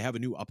if you saw, they have a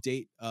new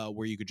update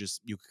where you could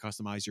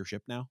customize your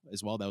ship now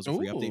as well. That was a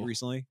free update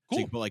recently. Cool. So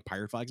you can put like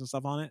pirate flags and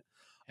stuff on it.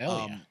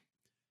 Hell yeah.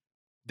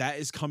 That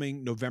is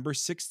coming November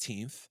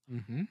 16th.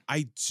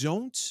 I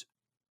don't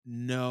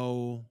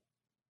know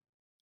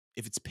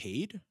if it's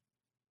paid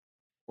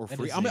or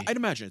free. I'd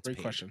imagine it's great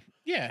paid. Question.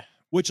 Yeah.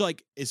 Which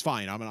like is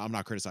fine. I'm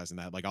not criticizing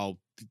that. Like I'll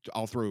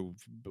throw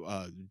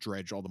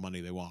Dredge all the money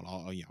they want.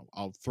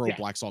 I'll throw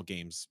Black Salt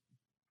Games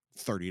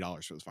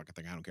 $30 for this fucking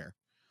thing. I don't care.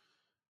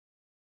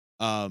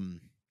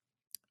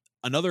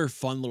 Another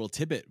fun little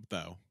tidbit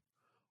though.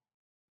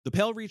 The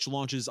Pale Reach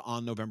launches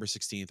on November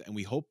 16th, and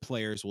we hope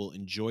players will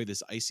enjoy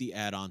this icy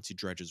add-on to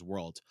Dredge's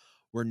world.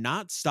 We're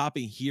not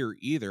stopping here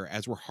either,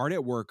 as we're hard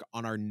at work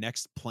on our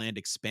next planned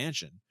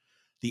expansion,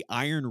 the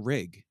Iron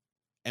Rig,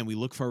 and we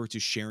look forward to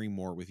sharing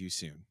more with you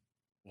soon.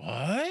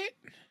 What?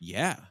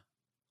 Yeah.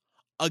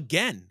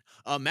 Again,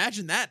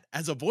 imagine that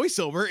as a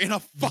voiceover in a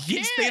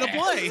fucking state of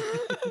play.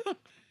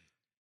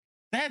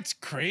 That's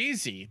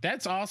crazy.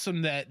 That's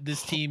awesome that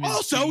this team is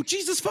also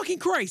Jesus fucking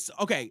Christ.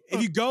 Okay,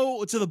 if you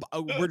go to the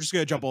we're just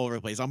gonna jump all over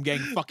the place. I'm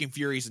getting fucking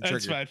furious and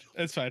triggered.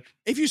 That's fine.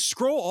 If you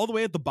scroll all the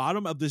way at the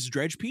bottom of this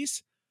Dredge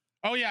piece.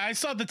 Oh yeah, I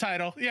saw the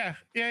title. Yeah.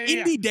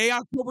 Indie Day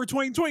October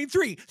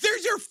 2023.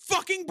 There's your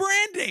fucking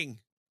branding.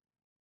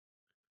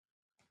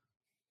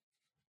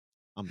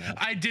 I'm mad.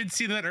 I did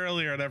see that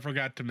earlier and I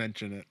forgot to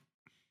mention it.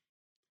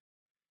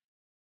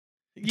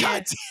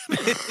 God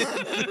damn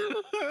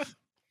it.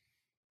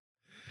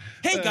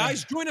 Hey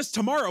guys, join us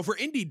tomorrow for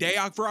Indie Day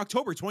for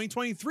October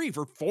 2023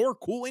 for 4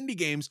 cool indie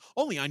games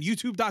only on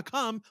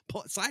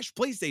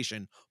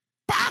youtube.com/PlayStation.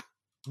 Bah!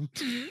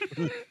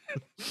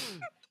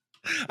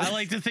 I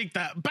like to think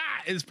that bah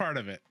is part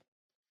of it.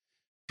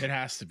 It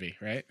has to be,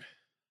 right?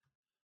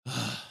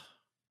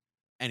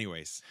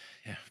 Anyways.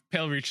 Yeah,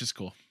 Pale Reach is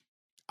cool.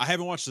 I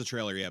haven't watched the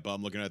trailer yet, but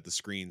I'm looking at the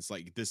screens.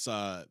 Like this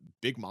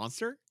big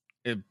monster?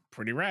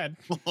 Pretty rad.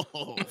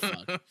 Oh,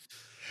 fuck.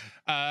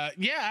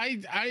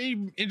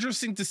 I'm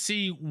interesting to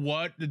see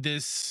what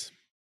this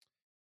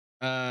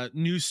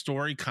new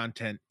story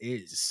content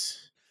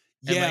is.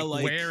 Yeah, and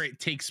like where it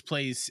takes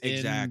place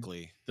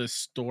exactly in the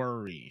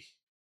story.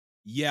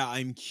 Yeah,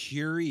 I'm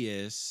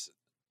curious.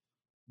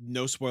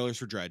 No spoilers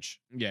for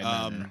Dredge.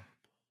 Yeah. No.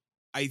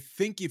 I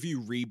think if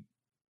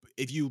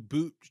you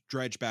boot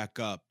Dredge back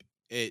up,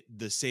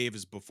 the save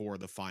is before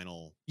the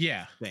final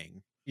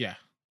thing. Yeah.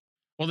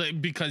 Well,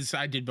 because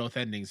I did both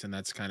endings, and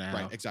that's kind of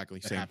how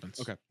exactly it happens.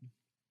 Okay.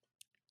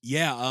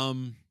 Yeah.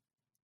 I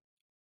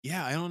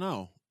don't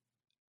know,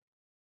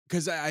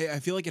 because I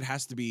feel like it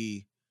has to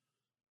be.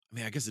 I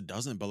mean, I guess it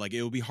doesn't, but like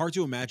it would be hard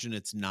to imagine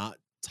it's not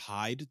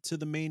tied to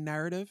the main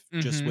narrative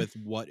just Mhm.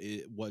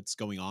 with what's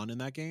going on in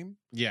that game.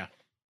 Yeah.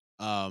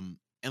 And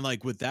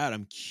like with that,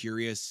 I'm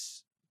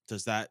curious,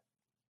 does that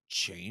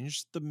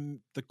change the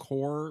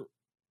core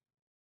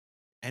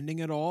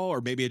ending at all, or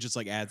maybe it just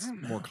like I adds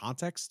don't more know.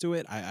 context to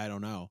it? I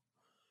don't know.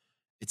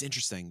 It's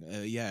interesting.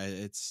 Yeah,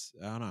 it's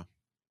I don't know.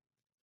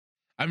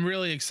 I'm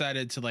really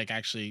excited to like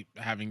actually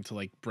having to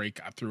like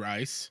break up through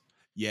ice to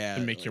Yeah,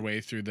 make your like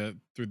way through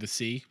the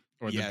sea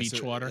or the yeah. So beach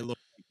it water.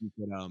 looks like you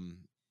could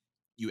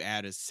you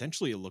add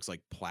essentially it looks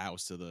like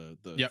plows to the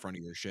Yep. front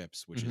of your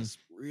ships, which Mhm. is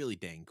really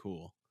dang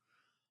cool.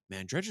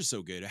 Man, Dredge is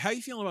so good. How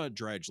you feeling about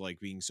Dredge like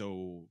being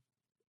so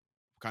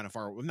kind of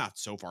far, well, not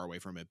so far away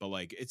from it, but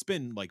like it's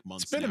been like It's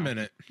months been a now.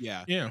 minute.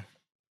 Yeah. Yeah.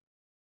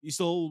 You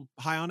still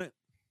high on it?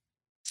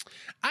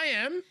 I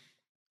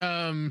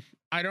am.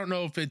 I don't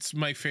know if it's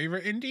my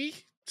favorite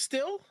indie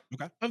still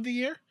Okay. of the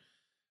year,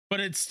 but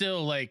it's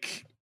still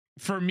like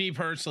for me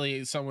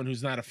personally, someone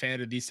who's not a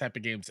fan of these type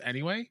of games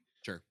anyway,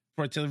 Sure.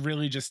 for it to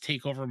really just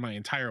take over my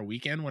entire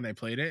weekend when I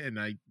played it and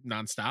I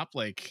nonstop,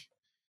 like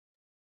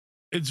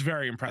it's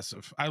very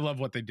impressive. I love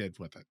what they did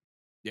with it.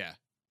 Yeah.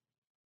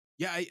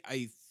 Yeah,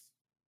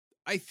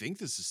 I think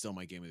this is still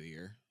my game of the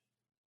year.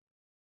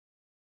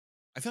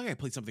 I feel like I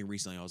played something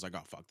recently. I was like,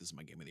 oh fuck, this is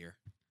my game of the year.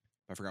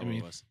 I forgot I what it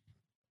mean, was.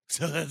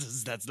 So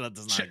that's not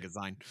a good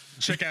sign.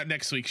 check out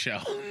next week's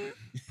show.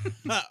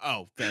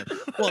 Oh, fair.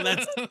 Well,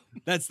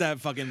 that's that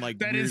fucking like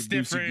That is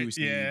weird loosey different.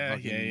 goosey Yeah,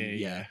 fucking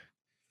yeah.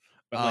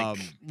 But like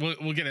Um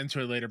we'll get into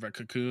it later. But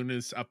Cocoon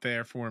is up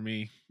there for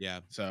me. yeah.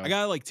 So I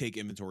gotta like take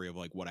inventory of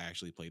like what I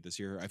actually played this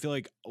year. I feel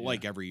yeah.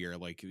 like every year,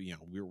 like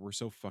we're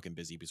so fucking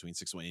busy between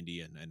 6-1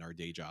 Indie and our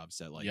day jobs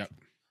that like Yep.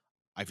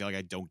 I feel like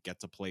I don't get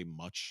to play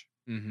much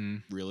Mm-hmm.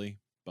 really.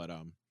 But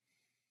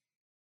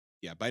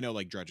yeah, but I know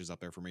like Dredge is up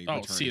there for me. Oh,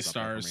 Return Sea of is up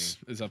there for me. Stars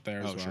is up there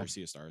as Oh, well. sure,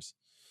 Sea of Stars.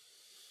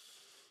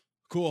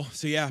 Cool.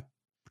 So yeah,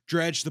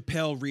 Dredge the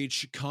Pale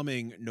Reach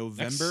coming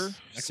November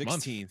Next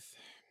month. 16th.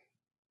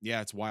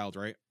 Yeah, it's wild,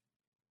 right?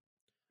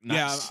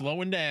 Not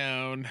slowing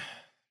down.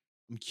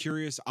 I'm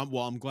curious.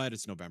 I'm glad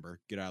it's November.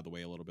 Get out of the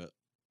way a little bit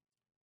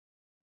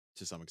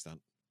to some extent.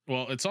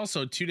 Well, it's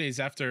also 2 days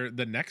after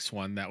the next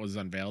one that was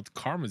unveiled,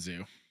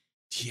 Karmazoo.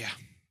 Yeah.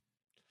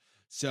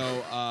 So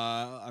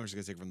I'm just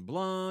gonna take it from the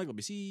blog. Let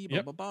me see. Blah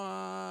Yep. blah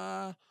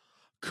blah.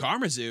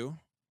 Karmazoo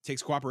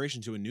takes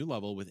cooperation to a new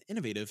level with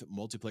innovative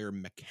multiplayer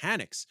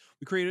mechanics.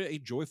 We created a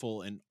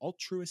joyful and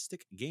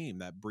altruistic game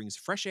that brings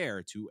fresh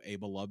air to a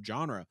beloved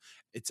genre.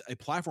 It's a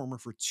platformer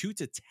for 2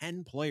 to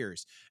 10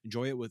 players.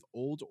 Enjoy it with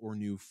old or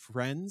new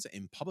friends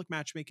in public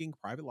matchmaking,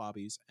 private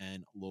lobbies,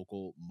 and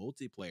local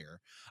multiplayer.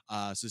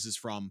 So this is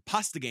from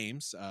Pasta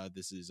Games.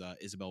 This is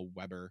Isabel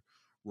Weber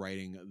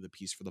writing the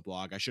piece for the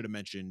blog. I should have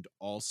mentioned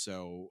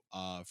also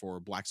for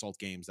Black Salt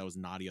Games, that was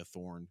Nadia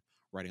Thorne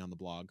writing on the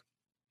blog.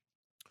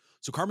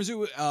 So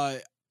Karmazoo,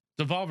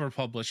 Devolver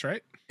published,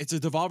 right? it's a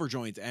Devolver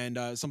joint,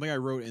 and something I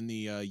wrote in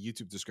the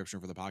YouTube description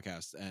for the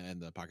podcast and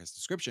the podcast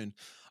description.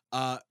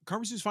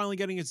 Karmazoo's finally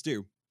getting its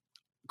due.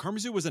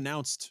 Karmazoo was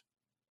announced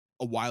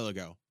a while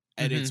ago,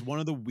 and it's one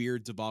of the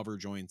weird Devolver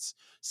joints,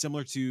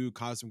 similar to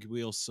Cosmic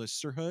Wheel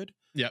Sisterhood.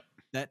 Yep.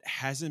 That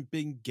hasn't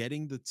been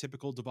getting the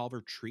typical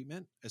Devolver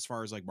treatment as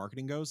far as like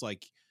marketing goes.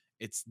 Like,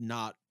 it's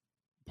not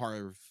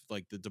part of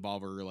like the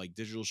Devolver like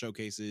digital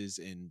showcases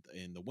in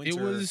the winter.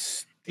 It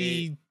was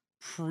the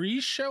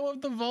pre-show of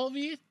the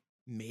Volvi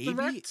maybe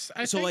Direct,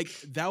 I so think.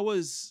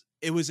 like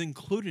it was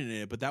included in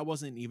it, but that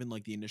wasn't even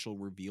like the initial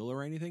reveal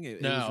or anything.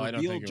 It was I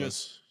don't think revealed it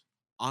just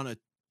on a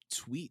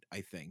tweet,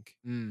 I think,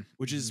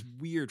 which is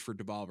weird for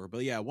Devolver.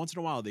 But yeah, once in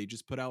a while they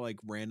just put out like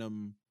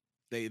random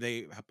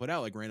they put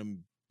out like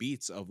random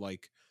beats of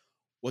like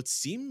what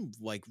seemed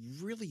like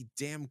really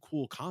damn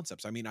cool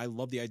concepts. I mean, I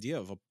love the idea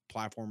of a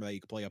platform that you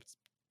could play up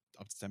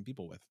to 10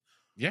 people with.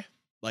 Yeah.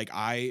 Like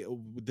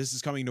this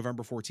is coming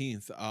November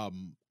 14th.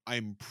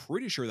 I'm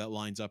pretty sure that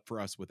lines up for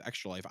us with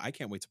Extra Life. I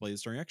can't wait to play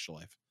this during Extra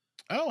Life.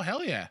 Oh,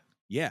 hell yeah.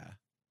 Yeah.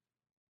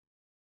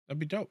 That'd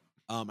be dope.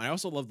 I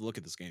also love the look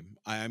of this game.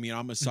 I mean,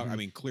 I'm a sucker. I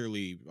mean,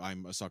 clearly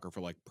I'm a sucker for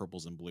like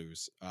purples and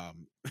blues.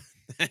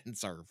 And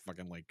sorry,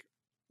 fucking like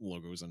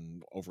logos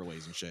and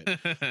overlays and shit.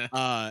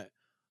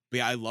 But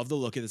yeah, I love the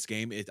look of this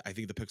game. I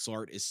think the pixel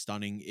art is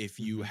stunning. If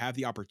you have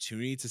the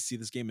opportunity to see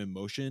this game in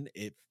motion,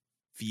 it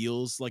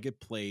feels like it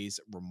plays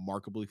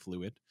remarkably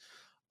fluid.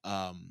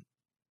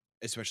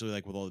 Especially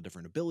like with all the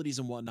different abilities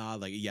and whatnot.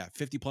 Like, yeah,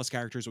 50 plus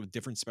characters with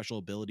different special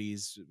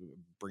abilities,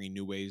 bringing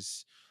new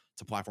ways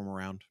to platform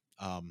around.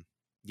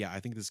 Yeah,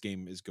 I think this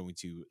game is going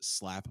to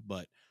slap,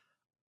 but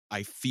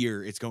I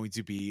fear it's going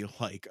to be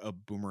like a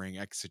Boomerang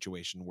X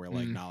situation where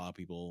like not a lot of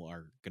people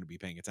are going to be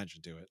paying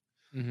attention to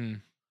it.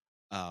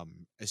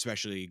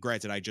 Especially,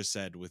 granted, I just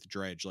said with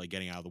Dredge, like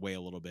getting out of the way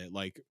a little bit,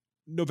 like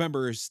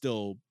November is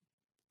still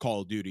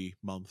Call of Duty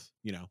month,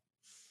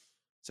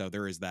 so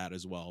there is that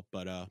as well.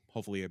 But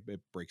hopefully it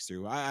breaks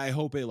through. I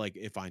hope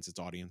it finds its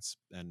audience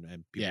and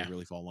people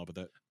really fall in love with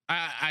it.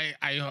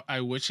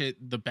 I wish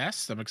it the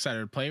best. I'm excited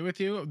to play with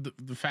you.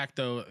 The fact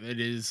though, it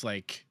is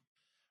like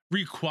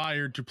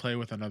required to play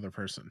with another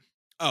person.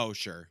 Oh,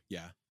 sure.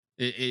 Yeah.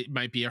 It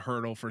might be a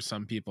hurdle for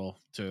some people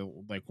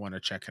to like want to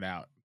check it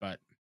out, but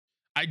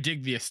I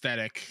dig the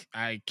aesthetic.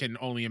 I can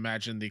only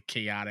imagine the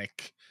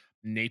chaotic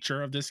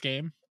nature of this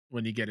game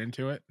when you get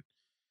into it.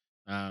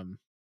 Um,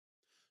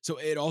 So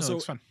it so also,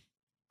 it's fun.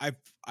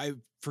 I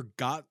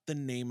forgot the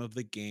name of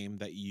the game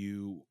that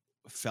you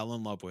fell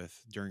in love with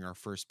during our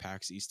first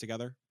PAX East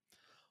together,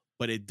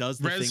 but it does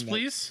the Res, thing that,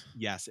 please.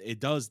 yes,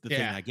 it does the thing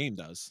Yeah. that game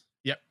does.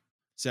 Yep.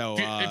 So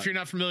If you're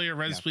not familiar,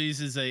 Res, yeah.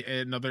 please is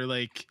another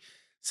like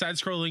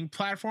side-scrolling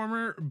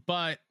platformer,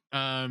 but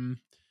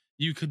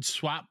you could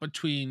swap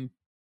between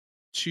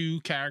two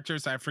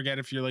characters. I forget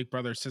if you're like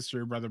brother,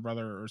 sister, brother,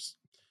 or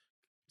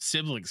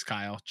siblings.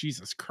 Kyle,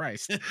 Jesus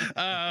Christ.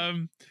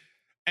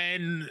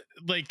 And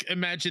like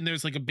imagine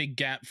there's like a big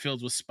gap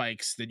filled with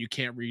spikes that you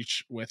can't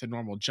reach with a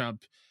normal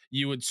jump.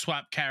 You would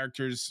swap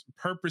characters,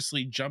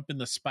 purposely jump in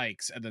the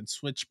spikes and then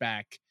switch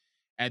back,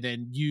 and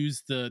then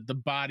use the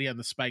body on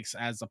the spikes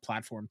as a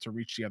platform to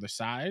reach the other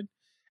side.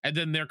 And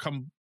then there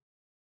come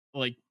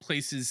like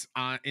places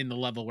on in the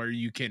level where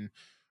you can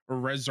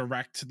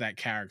resurrect that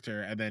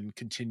character and then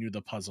continue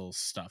the puzzle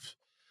stuff.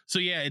 So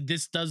yeah,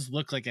 this does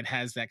look like it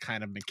has that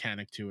kind of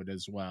mechanic to it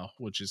as well,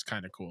 which is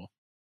kind of cool.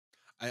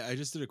 I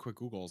just did a quick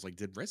Google. I was like,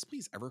 did Res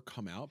Please ever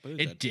come out? But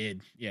it It did.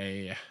 did.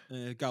 Yeah.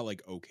 It got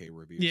like okay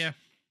reviews. Yeah.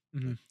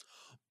 Mm-hmm.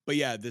 But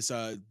yeah, this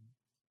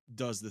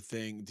does the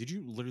thing. Did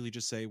you literally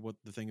just say what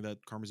the thing that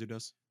Karmazu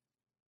does?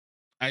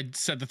 I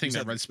said the thing You that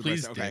said Res the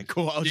Please okay, did.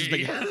 cool. I was just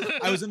making. Yeah.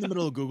 I was in the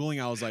middle of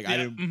googling. I was like, I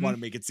Yeah, didn't want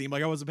to make it seem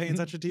like I wasn't paying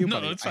attention to you, No,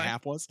 but that's I fine.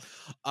 half was.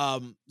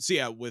 So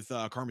yeah, with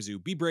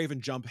Karmazu, be brave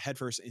and jump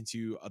headfirst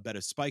into a bed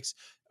of spikes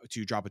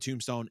to drop a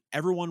tombstone.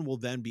 Everyone will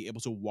then be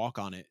able to walk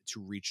on it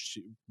to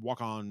walk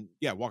on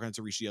it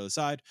to reach the other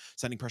side,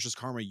 sending precious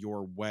karma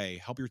your way.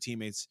 Help your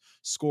teammates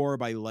score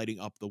by lighting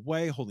up the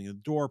way, holding the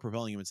door,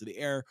 propelling them into the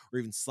air, or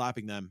even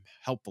slapping them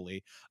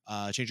helpfully.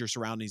 Change your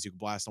surroundings. You can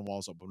blast on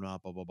walls, open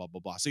up, blah blah blah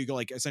blah blah. So you can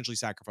like essentially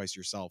sacrifice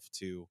yourself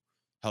to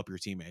help your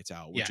teammates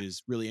out, which Yeah.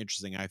 is really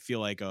interesting. I feel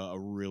like a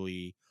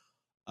really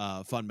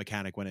fun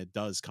mechanic when it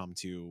does come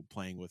to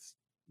playing with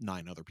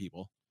 9 other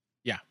people.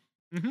 Yeah.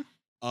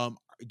 Mm-hmm.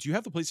 Do you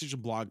have the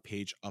PlayStation blog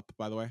page up,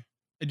 by the way?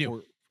 I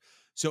do.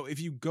 So if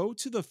you go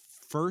to the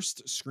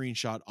first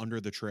screenshot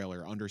under the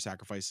trailer, under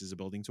sacrifice is a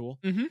building tool,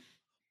 Mm-hmm.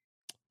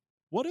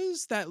 what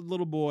does that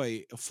little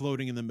boy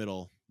floating in the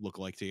middle look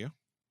like to you?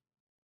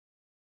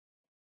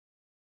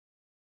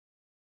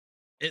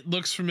 It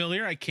looks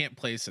familiar. I can't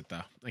place it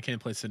though. I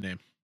can't place the name.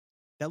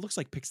 That looks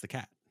like Pix the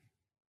cat.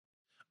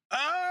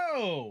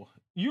 Oh,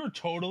 you're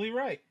totally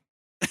right.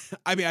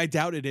 I mean, I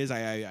doubt it is.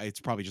 I it's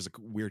probably just a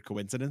weird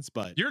coincidence,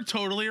 but You're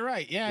totally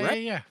right. Yeah,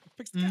 right? yeah.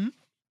 Pix the cat.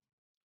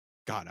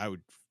 God, I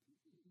would.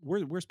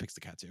 Where's Pix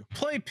the cat to?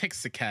 Play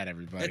Pix the Cat,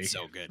 everybody. It's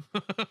so good.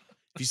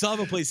 If you still have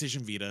a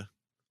PlayStation Vita,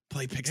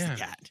 play Pix the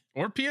cat.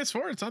 Or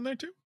PS4, it's on there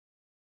too.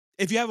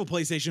 If you have a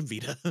PlayStation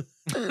Vita.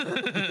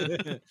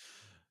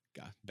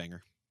 God,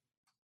 banger.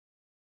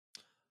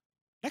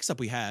 Next up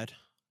we had,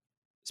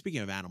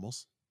 speaking of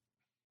animals,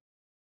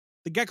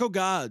 the Gecko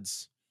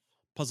Gods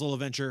puzzle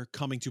adventure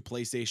coming to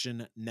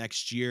PlayStation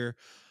next year.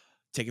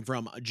 Taken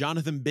from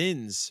Jonathan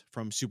Binns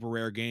from Super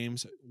Rare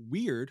Games.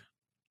 Weird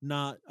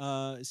not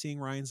seeing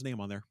Ryan's name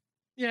on there.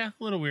 Yeah,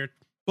 a little weird.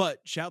 But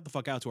shout the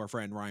fuck out to our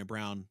friend Ryan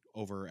Brown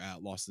over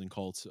at Lost in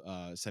Cult,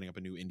 setting up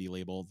a new indie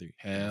label.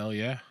 Hell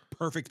yeah.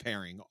 Perfect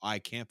pairing. I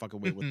can't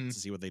fucking wait to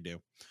see what they do.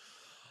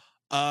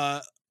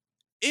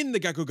 In the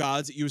Gecko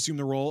Gods, you assume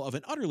the role of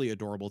an utterly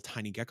adorable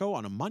tiny gecko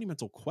on a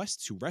monumental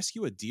quest to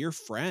rescue a dear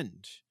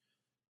friend.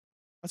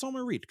 That's all I'm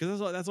gonna read, because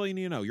that's all you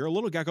need to know. You're a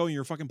little gecko and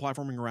you're fucking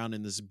platforming around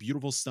in this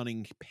beautiful,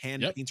 stunning,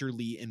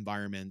 painterly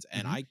environment,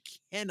 and I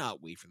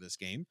cannot wait for this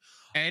game.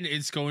 And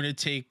it's going to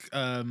take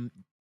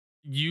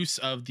use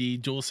of the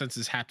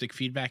DualSense's haptic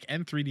feedback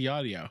and 3D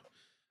audio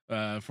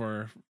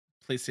for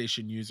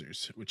PlayStation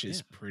users, which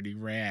is pretty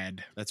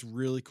rad. That's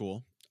really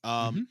cool.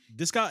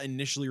 This got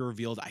initially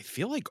revealed. I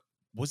feel like,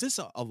 was this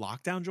a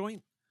lockdown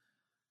joint?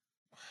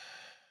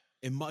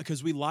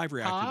 Because we live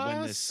reacted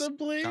when this got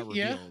revealed.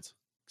 Yeah.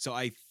 So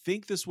I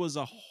think this was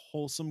a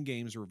Wholesome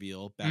Games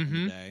reveal back in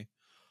the day.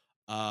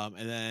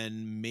 And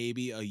then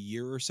maybe a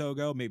year or so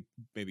ago,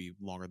 maybe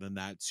longer than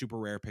that, Super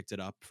Rare picked it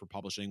up for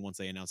publishing once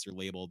they announced their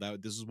label.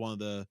 This is one of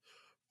the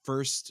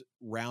first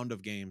round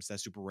of games that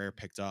Super Rare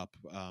picked up,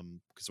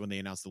 because when they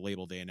announced the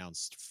label, they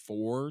announced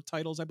 4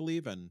 titles, I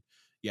believe, and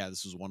yeah,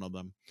 this was one of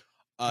them.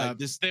 I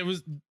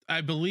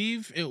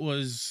believe it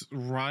was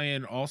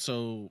Ryan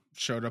also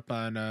showed up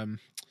on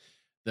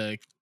the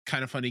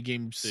Kind of Funny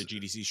Games, the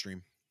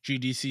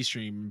GDC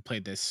stream,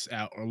 played this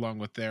out along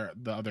with the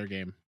other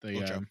game,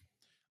 the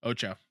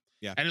Ocho.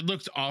 Yeah, and it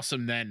looked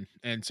awesome then,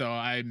 and so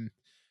I'm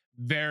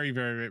very,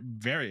 very,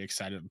 very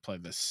excited to play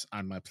this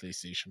on my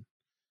PlayStation.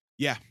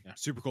 Yeah.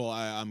 Super cool.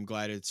 I'm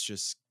glad it's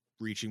just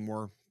reaching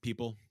more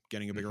people,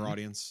 getting a bigger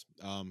audience.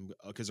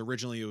 Because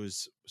originally it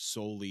was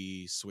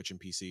solely Switch and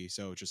PC,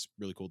 so it's just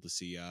really cool to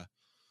see.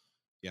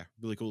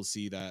 Really cool to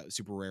see that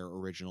Super Rare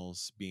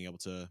Originals being able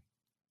to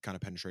kind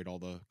of penetrate all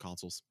the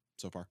consoles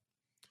so far.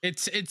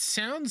 It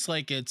sounds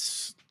like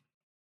it's.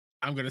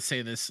 I'm gonna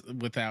say this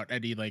without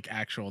any like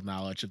actual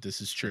knowledge if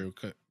this is true,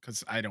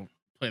 because I don't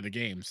play the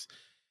games.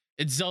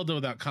 It's Zelda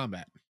without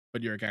combat,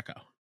 but you're a gecko.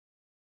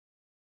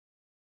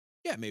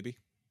 Yeah, maybe.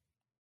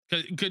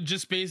 Could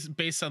just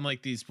based on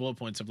like these bullet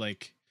points of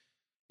like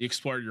you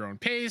explore at your own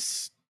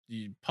pace,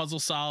 you puzzle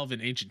solve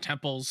in ancient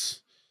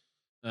temples.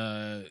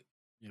 Uh,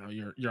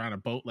 you're on a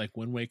boat like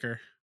Wind Waker.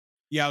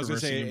 Yeah, I was gonna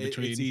Traversing say in it's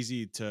between.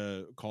 easy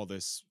to call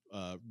this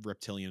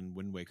reptilian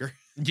Wind Waker.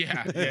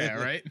 Yeah,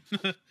 right.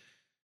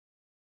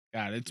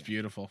 God, it's Yeah.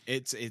 beautiful.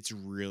 It's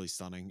really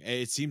stunning.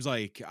 It seems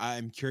like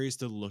I'm curious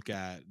to look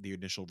at the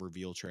initial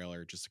reveal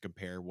trailer just to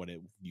compare what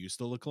it used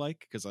to look like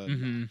because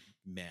Mhm.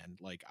 man,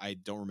 like I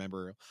don't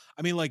remember.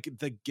 I mean, like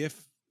the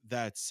GIF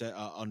that's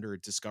under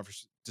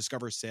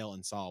discover, sail,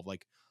 and solve.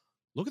 Like,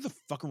 look at the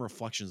fucking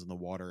reflections in the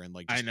water and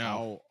like I just know.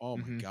 how. Oh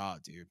my Mhm.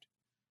 god, dude!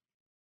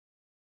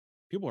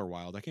 People are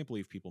wild. I can't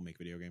believe people make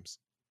video games.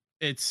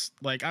 It's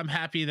like I'm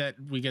happy that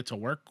we get to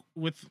work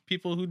with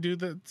people who do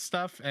the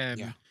stuff and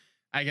Yeah.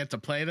 I get to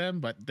play them,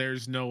 but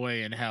there's no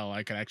way in hell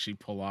I could actually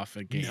pull off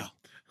a game.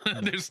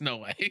 No. There's no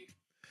way.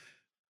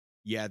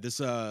 Yeah, this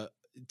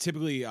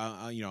typically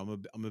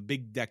I'm a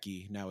big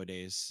decky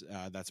nowadays.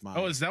 That's my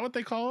Oh, is that what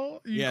they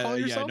call yeah, no,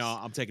 yourselves?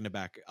 I'm taking it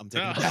back. I'm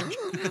taking it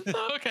Oh.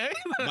 back. Okay.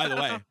 By the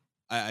way,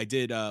 I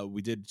did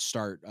we did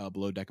start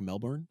Below Deck in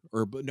Melbourne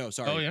no, Oh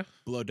sorry. yeah.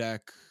 Below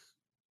Deck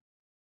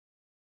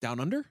Down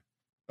Under?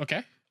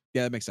 Okay.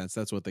 Yeah, that makes sense.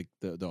 That's what the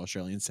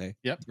Australians say.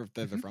 Yep.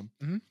 They're from.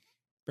 Mm-hmm.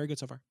 Very good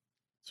so far.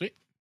 Sweet.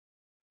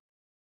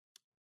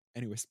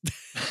 Anyways.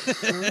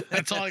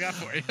 That's all I got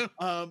for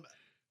you.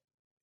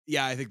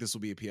 Yeah, I think this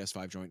will be a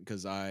PS5 joint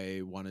because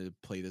I want to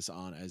play this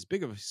on as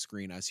big of a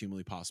screen as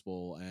humanly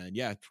possible, and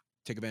yeah,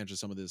 take advantage of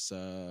some of this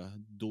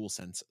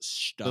DualSense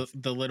stuff.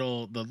 The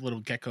little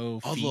gecko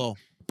feet Although,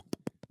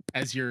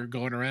 as you're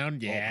going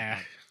around. oh my Yeah.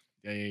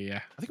 God.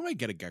 Yeah. I think I might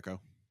get a gecko.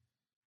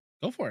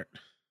 Go for it.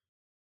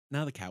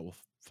 Now the cat will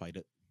fight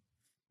it.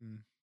 Mm.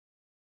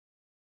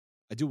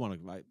 I do want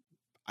to.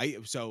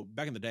 So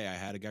back in the day, I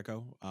had a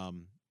gecko.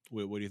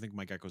 What do you think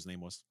my gecko's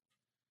name was?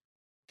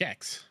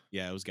 Gex.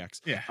 Yeah, it was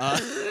Gex. Yeah.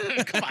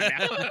 Come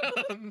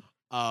on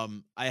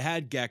now. I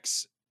had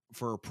Gex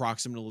for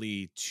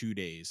approximately 2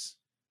 days.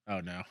 Oh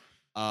no.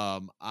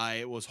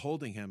 I was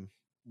holding him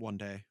one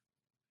day,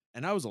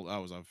 and I was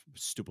a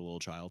stupid little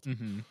child.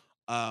 Mm-hmm.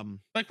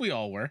 Like we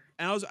all were.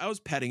 And I was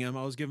petting him.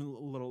 I was giving a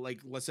little,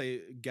 like, let's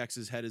say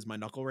Gex's head is my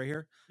knuckle right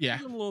here. Yeah.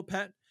 Give him a little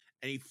pet,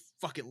 and he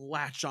fucking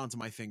latched onto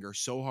my finger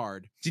so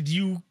hard. Did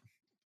you?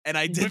 And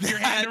I did whip your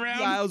hand around?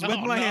 Yeah, I was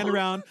whipping my hand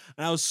around,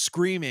 and I was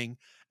screaming,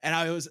 and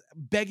I was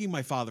begging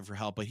my father for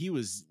help, but he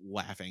was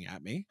laughing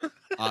at me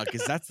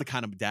because that's the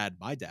kind of dad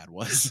my dad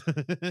was in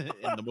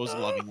the most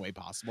loving way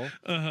possible.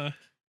 Uh-huh.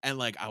 And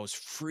like I was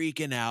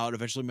freaking out.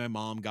 Eventually, my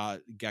mom got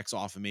Gex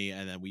off of me,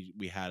 and then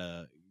we had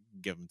to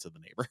give him to the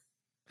neighbor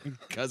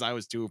because I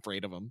was too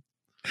afraid of him.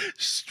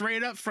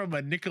 Straight up from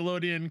a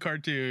Nickelodeon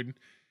cartoon.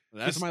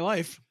 That's my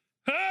life.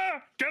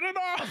 Get it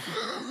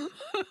off,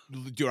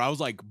 dude! I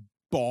was like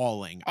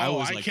bawling. Oh,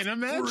 I can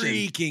imagine.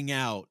 Freaking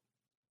out.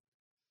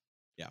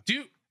 Yeah.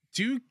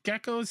 Do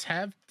geckos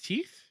have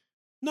teeth?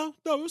 No,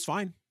 it was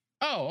fine.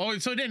 Oh,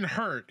 so it didn't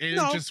hurt. It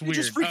was just weird. It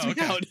just freaked me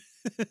out.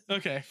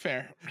 Okay,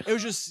 fair. It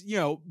was just,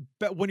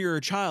 but when you're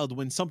a child,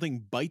 when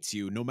something bites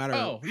you, no matter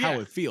how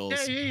it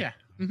feels, yeah.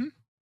 Mm-hmm.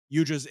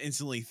 You just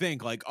instantly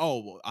think like,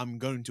 oh, I'm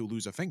going to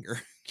lose a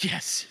finger.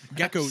 Yes.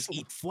 Geckos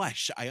eat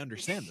flesh. I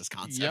understand this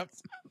concept.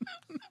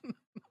 Yep.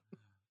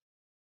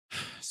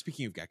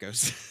 Speaking of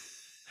geckos,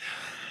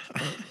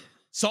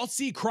 Salt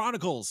Sea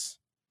Chronicles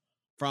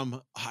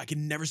from, I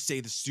can never say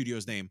the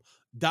studio's name,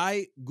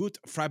 Die Gut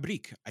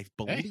Fabrik, I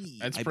believe. Hey,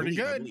 that's pretty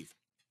good. I believe.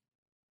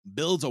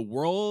 Builds a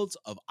world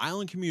of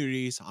island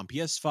communities on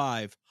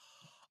PS5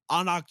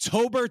 on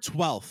October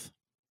 12th.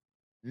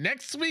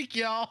 Next week,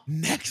 y'all.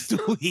 Next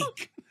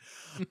week.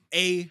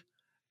 A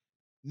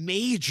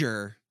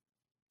major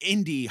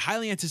indie,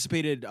 highly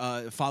anticipated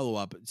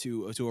follow-up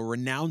to a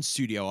renowned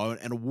studio,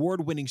 an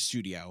award-winning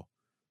studio,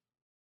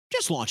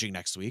 just launching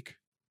next week.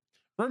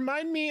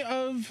 Remind me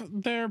of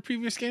their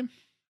previous game.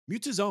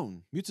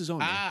 Mutazone.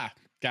 Ah,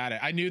 got it.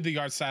 I knew the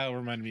art style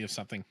reminded me of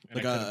something, and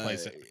I couldn't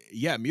place it.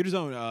 Yeah,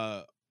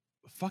 Mutazone,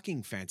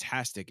 fucking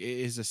fantastic. It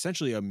is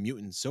essentially a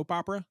mutant soap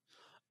opera.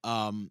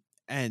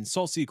 And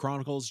Salt Sea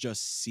Chronicles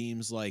just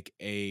seems like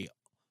a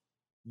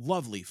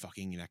lovely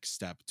fucking next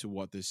step to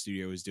what this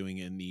studio is doing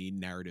in the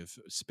narrative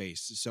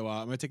space. So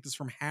I'm going to take this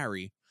from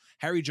Harry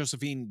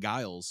Josephine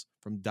Giles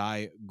from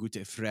Die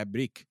Gute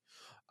Fabrik.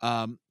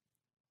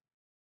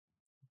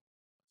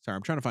 Sorry,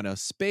 I'm trying to find a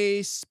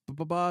space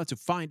to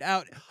find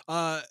out.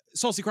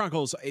 Salt Sea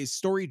Chronicles, a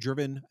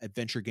story-driven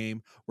adventure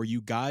game where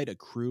you guide a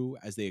crew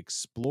as they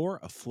explore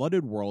a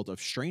flooded world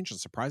of strange and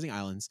surprising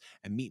islands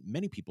and meet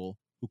many people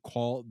who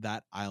call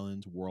that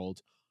island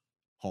world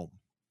home.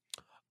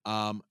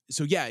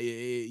 So yeah,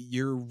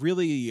 you're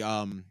really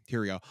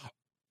here we go.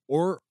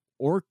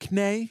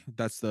 Orkney,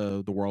 that's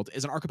the world,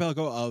 is an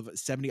archipelago of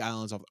 70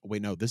 islands.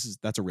 Wait, no,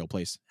 that's a real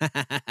place.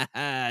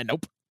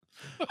 Nope.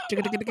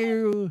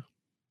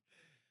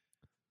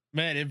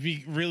 Man, it'd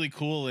be really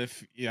cool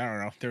if, I don't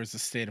know, there was a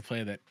state of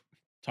play that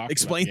talked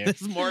Explain about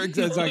this more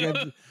so I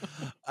can.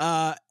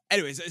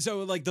 Anyways,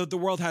 so like the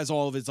world has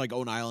all of its like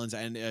own islands,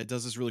 and it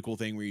does this really cool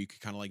thing where you can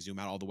kind of like zoom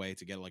out all the way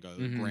to get like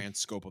a grand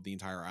scope of the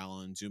entire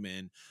island, zoom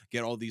in,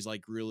 get all these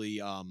like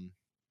really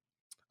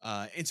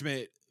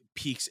intimate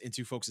peeks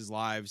into folks'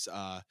 lives.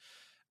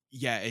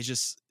 Yeah, it's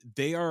just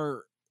they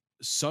are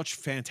such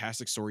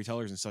fantastic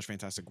storytellers and such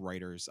fantastic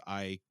writers.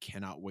 I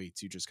cannot wait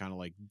to just kind of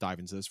like dive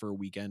into this for a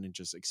weekend and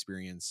just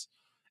experience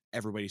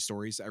everybody's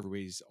stories,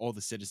 all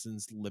the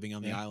citizens living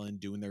on the island,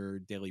 doing their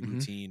daily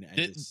routine,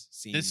 and just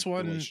seeing this the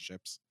one,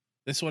 relationships.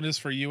 This one is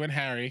for you and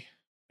Harry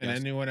and Yes.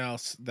 anyone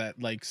else that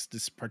likes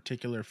this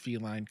particular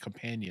feline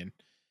companion.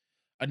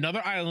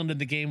 Another island in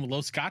the game,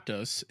 Los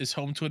Gatos, is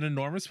home to an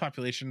enormous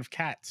population of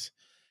cats.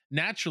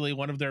 Naturally,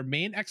 one of their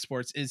main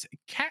exports is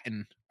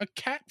cattin, a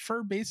cat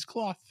fur-based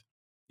cloth.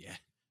 Yeah.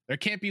 There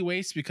can't be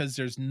waste because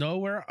there's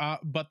nowhere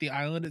but the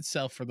island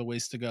itself for the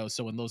waste to go.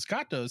 So in Los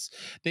Gatos,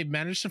 they've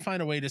managed to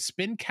find a way to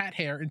spin cat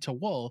hair into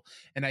wool,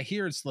 and I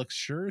hear it's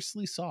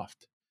luxuriously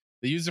soft.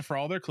 They use it for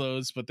all their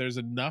clothes, but there's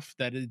enough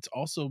that it's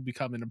also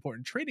become an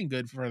important trading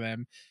good for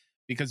them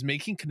because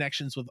making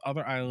connections with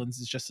other islands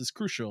is just as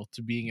crucial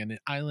to being an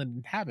island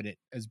inhabitant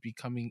as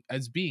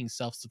being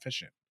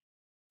self-sufficient.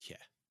 Yeah.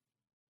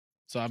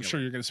 So I'm sure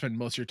you're going to spend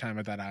most of your time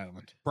at that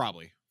island.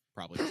 Probably.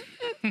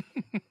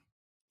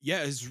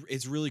 Yeah,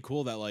 it's really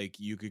cool that like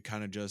you could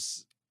kind of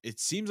just, it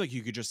seems like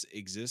you could just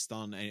exist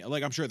on any,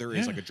 like I'm sure there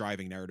is like a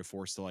driving narrative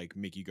force to like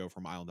make you go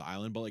from island to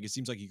island, but like it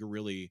seems like you could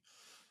really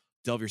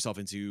delve yourself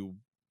into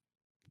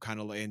kind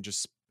of and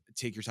just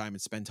take your time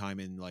and spend time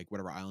in like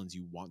whatever islands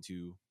you want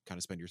to kind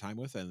of spend your time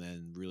with, and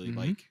then really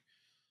like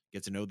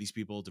get to know these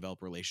people,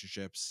 develop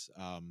relationships.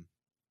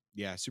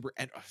 Yeah, super.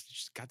 And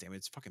just goddamn,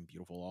 it's fucking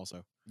beautiful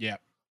also. Yeah.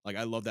 Like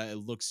I love that. It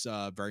looks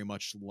very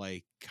much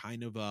like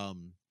kind of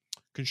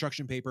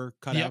construction paper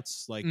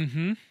cutouts, like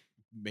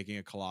making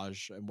a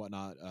collage and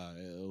whatnot.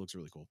 It looks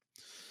really cool.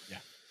 Yeah.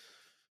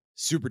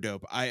 Super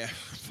dope. I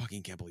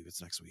fucking can't believe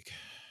it's next week.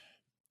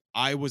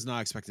 I was not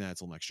expecting that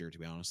until next year, to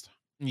be honest.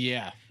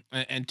 Yeah.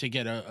 And to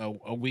get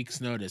a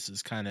week's notice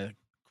is kind of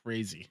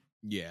crazy.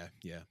 Yeah.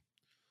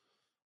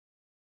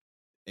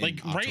 Like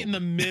October. Right in the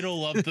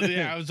middle of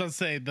the, I was going to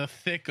say the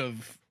thick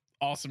of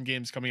awesome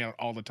games coming out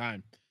all the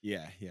time.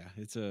 Yeah.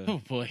 It's a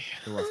rough month.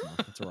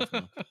 It's a rough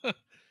month.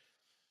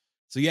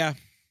 So yeah,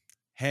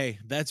 hey,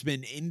 that's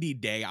been Indie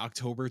Day,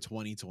 October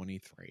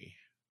 2023.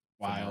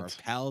 Wild. From our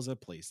pals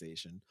at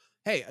PlayStation.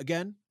 Hey,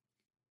 again,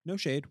 no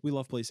shade. We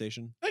love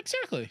PlayStation.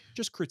 Exactly.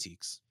 Just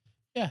critiques.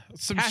 Yeah,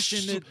 some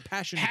passionate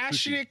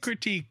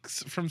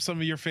critiques from some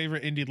of your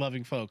favorite indie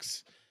loving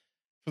folks.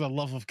 For the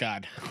love of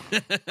God.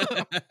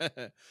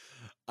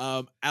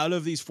 Out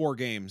of these 4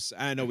 games,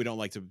 I know we don't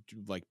like to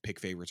like pick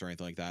favorites or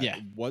anything like that. Yeah.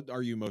 What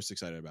are you most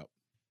excited about?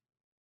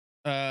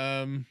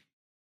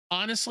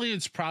 Honestly,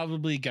 it's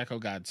probably Gecko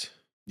Gods.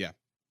 Yeah.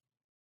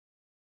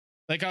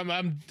 Like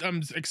I'm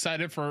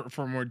excited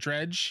for more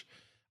Dredge.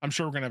 I'm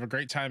sure we're gonna have a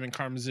great time in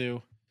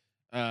Karamazoo.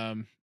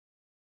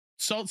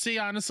 Salt Sea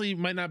honestly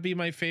might not be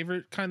my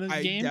favorite kind of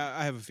game. Yeah,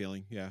 I have a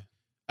feeling. Yeah.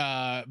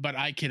 But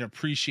I can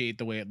appreciate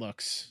the way it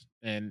looks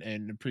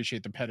and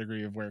appreciate the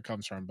pedigree of where it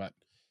comes from. But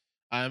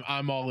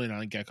I'm all in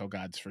on Gecko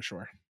Gods for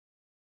sure.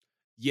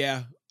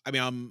 Yeah, I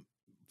mean, I'm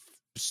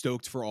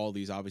stoked for all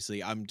these.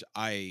 Obviously,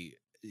 I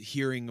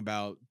hearing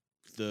about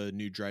the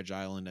new Dredge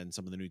Island and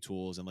some of the new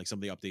tools and like some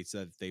of the updates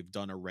that they've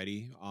done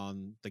already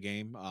on the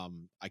game.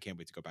 I can't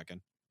wait to go back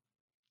in.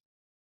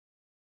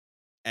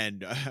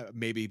 And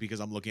maybe because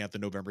I'm looking at the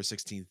November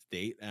 16th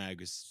date, and I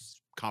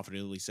just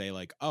confidently say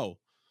like, oh,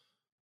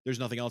 there's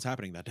nothing else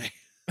happening that day.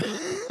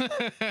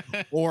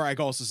 Or I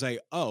could also say,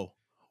 oh,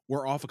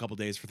 we're off a couple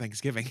days for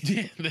Thanksgiving.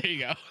 Yeah, there you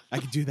go. I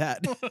could do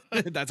that.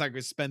 That's how I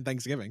could spend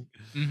Thanksgiving.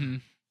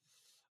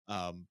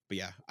 But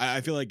yeah,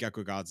 I feel like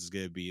Gecko Gods is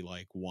going to be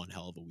like one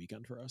hell of a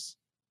weekend for us.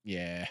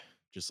 Yeah.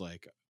 Just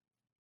like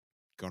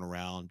going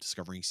around,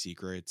 discovering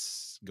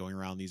secrets, going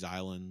around these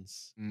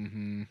islands,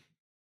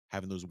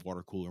 having those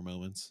water cooler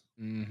moments.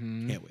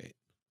 Can't wait.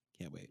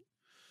 Yeah.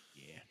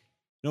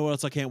 Know what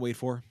else I can't wait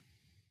for?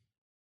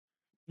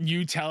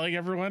 You telling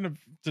everyone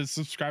to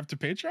subscribe to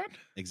Patreon?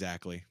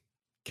 Exactly.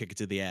 Kick it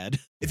to the ad.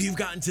 If you've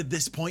gotten to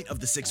this point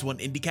of the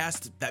 6-1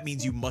 IndieCast, that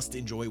means you must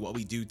enjoy what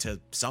we do to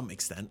some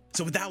extent.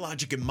 So with that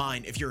logic in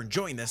mind, if you're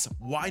enjoying this,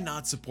 why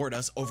not support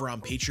us over on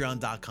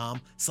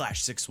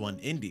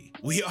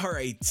patreon.com/61indie? We are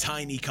a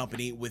tiny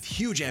company with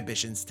huge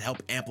ambitions to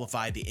help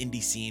amplify the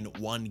indie scene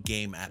one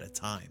game at a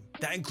time.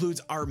 That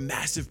includes our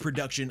massive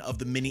production of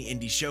the Mini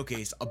Indie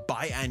Showcase, a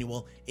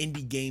biannual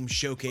indie game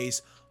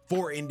showcase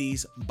for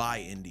indies by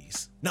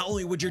indies. Not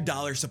only would your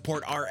dollar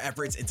support our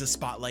efforts into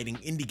spotlighting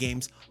indie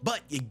games, but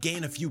you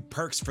gain a few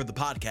perks for the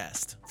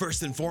podcast.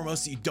 First and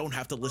foremost, you don't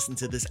have to listen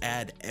to this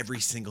ad every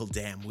single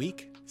damn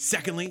week.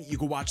 Secondly, you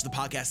can watch the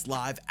podcast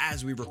live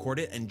as we record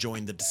it and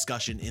join the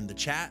discussion in the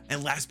chat.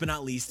 And last but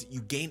not least, you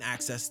gain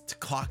access to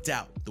Clocked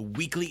Out, the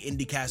weekly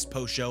IndieCast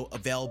post show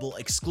available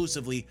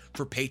exclusively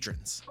for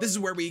patrons. This is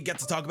where we get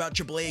to talk about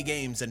AAA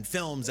games and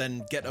films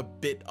and get a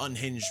bit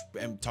unhinged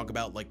and talk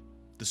about like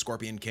the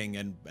Scorpion King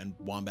and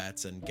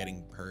wombats and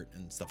getting hurt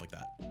and stuff like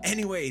that.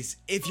 Anyways,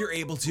 if you're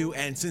able to,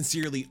 and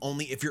sincerely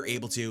only if you're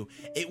able to,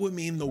 it would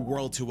mean the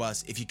world to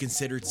us if you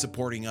considered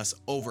supporting us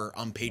over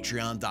on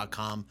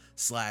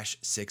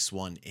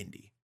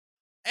patreon.com/61indie.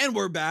 And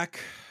we're back.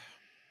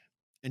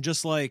 And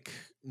just like,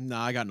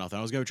 nah, I got nothing.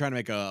 I was gonna try to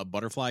make a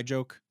butterfly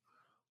joke.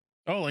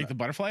 Oh, like the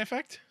butterfly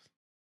effect?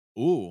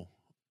 Ooh.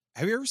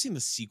 Have you ever seen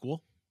the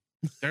sequel?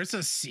 There's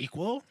a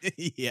sequel?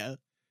 Yeah.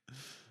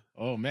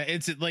 Oh man,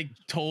 is it like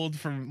told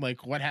from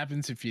like what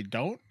happens if you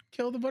don't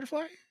kill the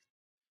butterfly?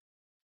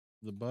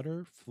 The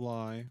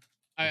butterfly.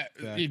 I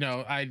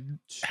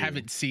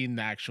haven't seen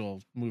the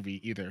actual movie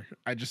either.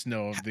 I just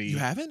know of the. You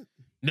haven't?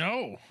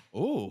 No.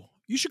 Oh,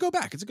 you should go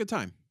back. It's a good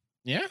time.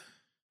 Yeah.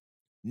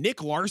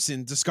 Nick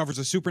Larson discovers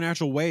a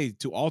supernatural way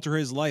to alter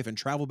his life and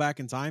travel back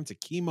in time to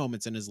key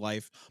moments in his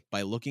life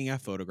by looking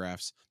at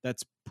photographs.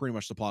 That's pretty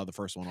much the plot of the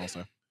first one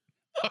also.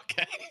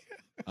 Okay.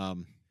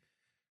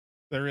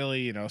 They're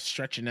really,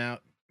 stretching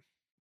out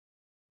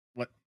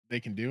what they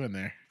can do in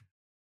there.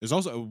 There's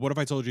also, what if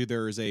I told you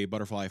there is a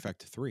Butterfly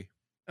Effect 3?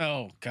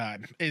 Oh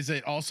God. Is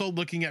it also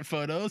looking at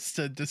photos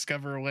to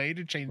discover a way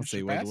to change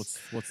the past?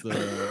 What's the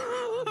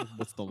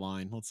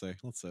line? Let's say.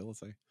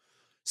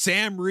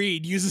 Sam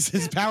Reed uses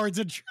his power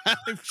to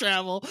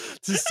travel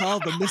to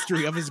solve the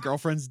mystery of his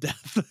girlfriend's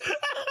death.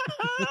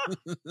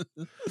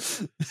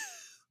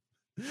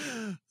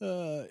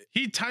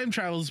 He time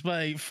travels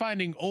by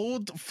finding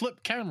old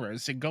flip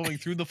cameras and going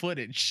through the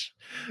footage.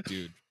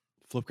 Dude,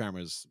 flip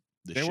cameras.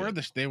 They were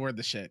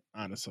the shit,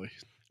 honestly.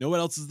 Know what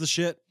else is the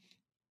shit?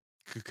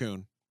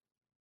 Cocoon.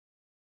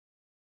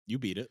 You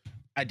beat it.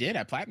 I did.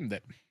 I platinumed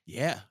it.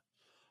 Yeah.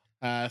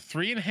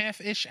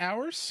 3.5-ish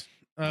hours.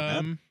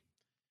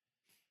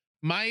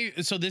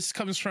 So this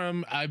comes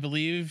from, I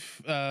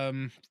believe,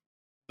 I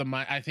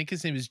think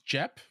his name is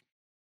Jep.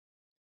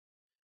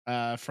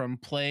 From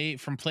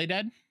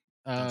Playdead.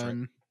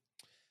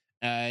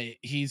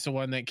 He's the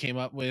one that came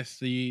up with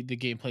the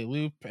gameplay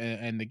loop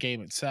and the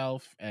game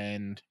itself,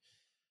 and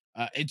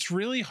it's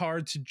really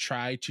hard to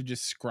try to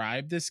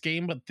describe this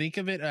game, but think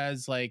of it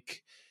as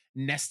like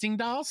nesting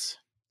dolls,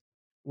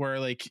 where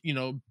like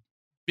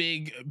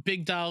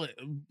big doll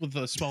with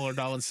a smaller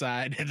doll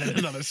inside, and then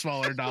another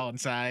smaller doll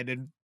inside,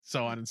 and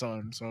so on and so on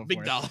and so forth.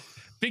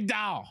 Big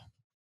doll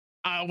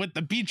with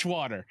the beach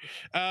water.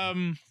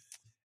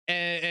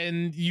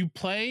 And you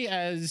play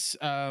as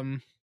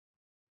a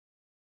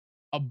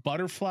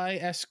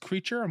butterfly-esque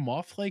creature, a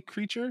moth-like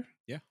creature.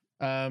 Yeah.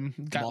 Got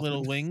Mothman.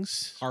 little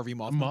wings. Harvey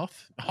Mothman.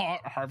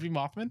 Harvey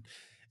Mothman.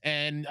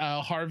 And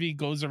Harvey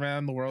goes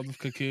around the world of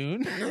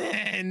Cocoon.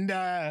 And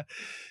I'm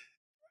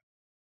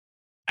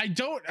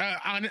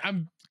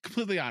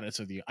completely honest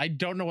with you. I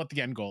don't know what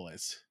the end goal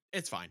is.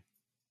 It's fine.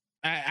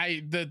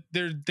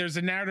 There's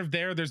a narrative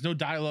there. There's no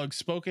dialogue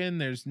spoken.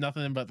 There's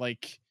nothing but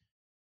like,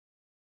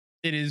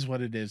 it is what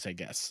it is, I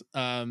guess.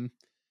 But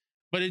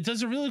it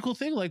does a really cool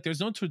thing. Like, there's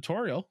no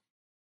tutorial.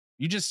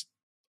 You just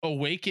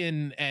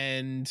awaken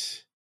and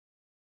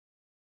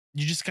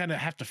you just kind of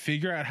have to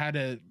figure out how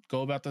to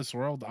go about this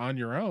world on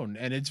your own.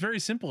 And it's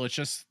very simple. It's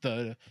just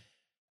the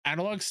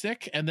analog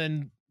stick and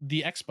then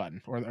the X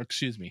button, or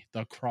excuse me,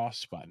 the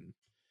cross button,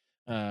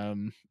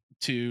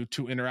 to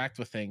interact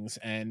with things.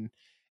 And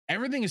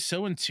everything is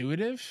so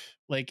intuitive.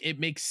 Like, it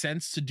makes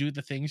sense to do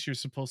the things you're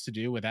supposed to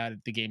do without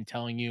the game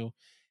telling you,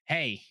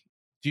 hey,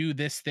 do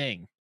this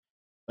thing.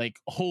 Like,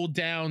 hold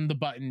down the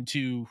button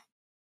to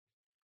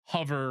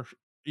hover,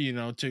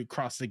 to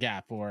cross the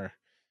gap, or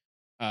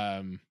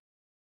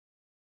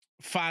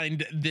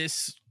find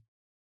this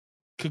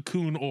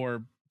cocoon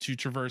orb to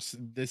traverse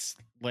this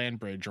land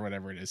bridge, or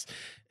whatever it is.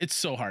 It's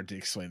so hard to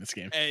explain this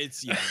game.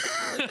 Yeah.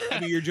 I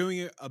mean, you're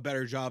doing a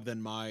better job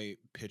than my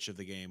pitch of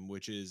the game,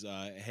 which is,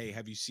 hey,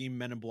 have you seen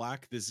Men in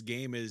Black? This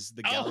game is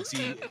the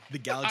galaxy. The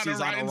galaxy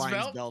is on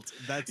Orion's belt.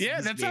 That's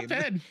not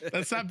bad.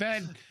 That's not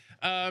bad.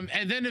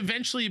 And then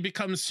eventually it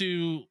becomes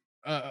to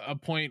a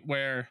point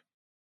where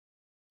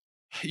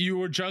you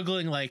were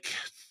juggling like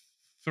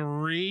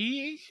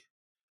 3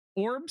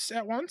 orbs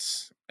at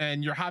once,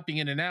 and you're hopping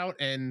in and out,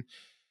 and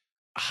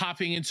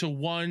hopping into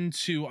one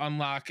to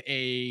unlock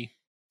a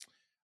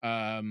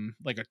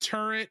like a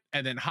turret,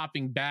 and then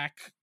hopping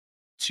back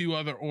 2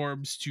 other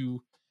orbs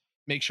to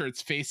make sure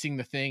it's facing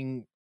the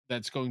thing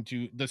that's going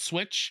to the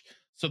switch,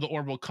 so the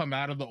orb will come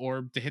out of the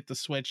orb to hit the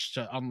switch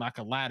to unlock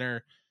a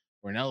ladder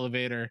or an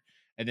elevator,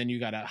 and then you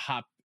got to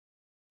hop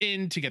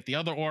in to get the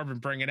other orb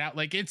and bring it out.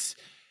 Like, it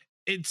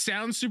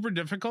sounds super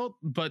difficult,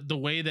 but the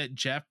way that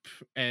Jep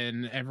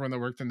and everyone that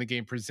worked on the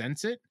game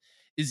presents it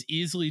is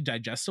easily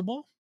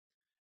digestible,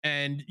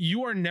 and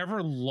you are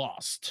never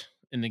lost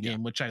in the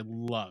game, which I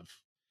love.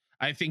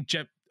 I think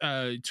Jep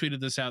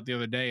tweeted this out the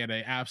other day, and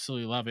I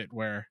absolutely love it,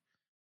 where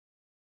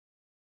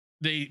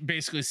they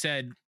basically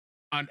said,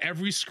 on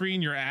every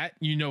screen you're at,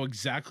 you know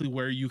exactly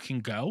where you can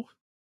go,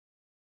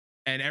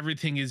 and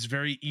everything is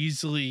very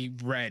easily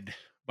read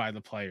by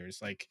the players.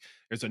 Like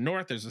there's a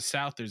north, there's a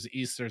south, there's a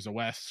east, there's a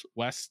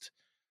west.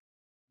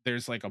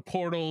 There's like a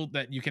portal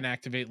that you can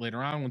activate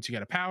later on once you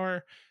get a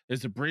power.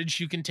 There's a bridge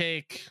you can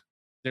take.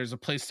 There's a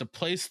place to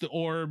place the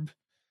orb.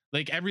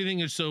 Like everything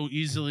is so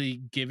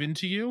easily given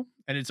to you,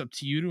 and it's up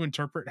to you to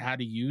interpret how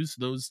to use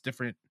those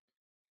different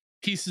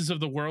pieces of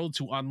the world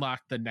to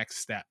unlock the next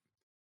step.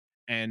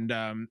 And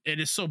it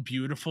is so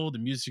beautiful. The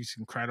music's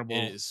incredible.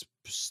 It is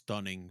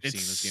stunning seeing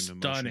this game in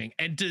motion. Stunning.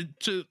 And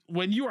to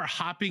when you are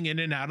hopping in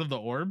and out of the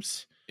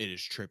orbs, it is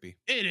trippy.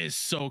 It is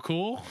so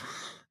cool.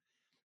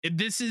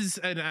 This is,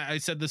 and I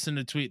said this in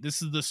a tweet,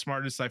 this is the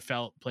smartest I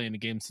felt playing a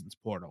game since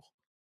Portal.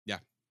 Yeah.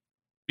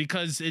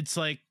 Because it's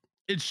like,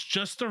 it's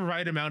just the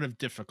right amount of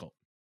difficult.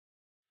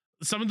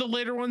 Some of the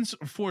later ones,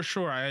 for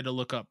sure, I had to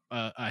look up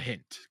a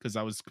hint because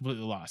I was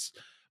completely lost.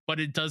 But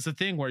it does the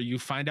thing where you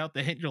find out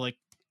the hint, you're like,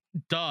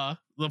 duh,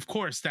 of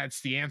course,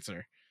 that's the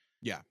answer.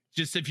 Yeah.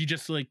 Just if you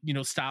just like,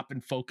 stop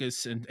and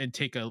focus and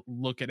take a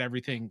look at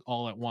everything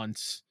all at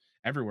once,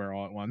 everywhere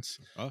all at once.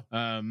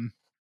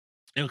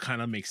 It'll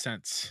kind of make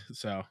sense.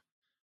 So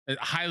I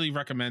highly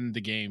recommend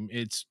the game.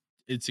 It's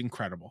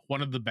incredible.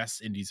 One of the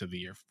best indies of the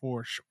year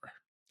for sure.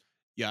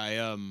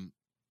 Yeah,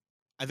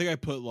 I think I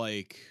put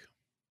like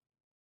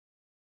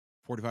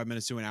 45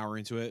 minutes to an hour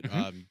into it.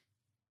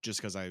 Just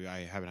because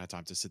I haven't had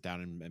time to sit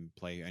down and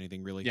play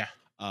anything really. Yeah.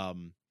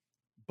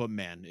 But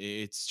man,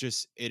 it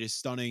is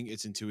stunning.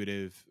 It's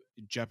intuitive.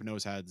 Jeff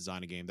knows how to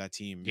design a game. That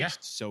team is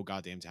so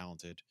goddamn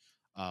talented.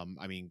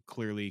 I mean,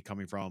 clearly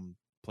coming from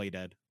Play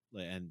Dead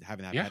and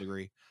having that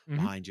pedigree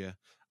behind you.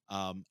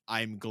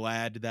 I'm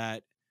glad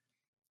that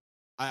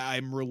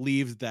I'm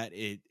relieved that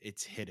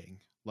it's hitting.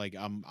 Like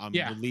I'm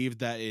relieved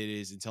that it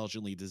is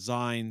intelligently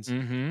designed.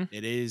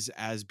 It is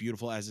as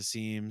beautiful as it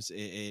seems.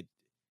 It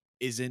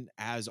isn't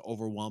as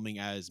overwhelming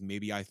as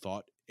maybe I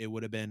thought it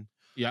would have been.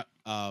 Yeah.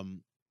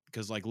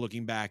 Because like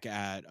looking back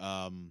at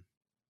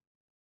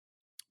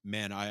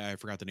man, I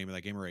forgot the name of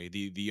that game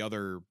already. The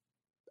other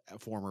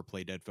former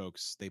Play Dead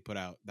folks, they put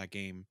out that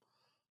game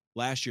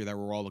last year that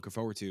we're all looking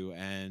forward to,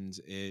 and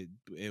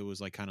it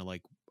was like kind of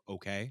like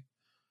okay.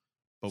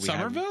 But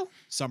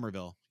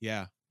Somerville,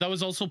 yeah. That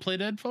was also Play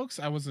Dead folks?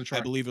 I wasn't sure.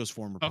 I believe it was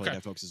former Play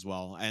Dead folks as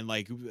well. And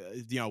like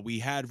we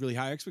had really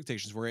high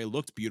expectations for it. It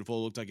looked beautiful.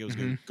 It looked like it was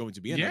going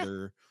to be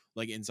another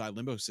like inside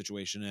Limbo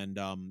situation.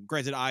 And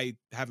granted, I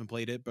haven't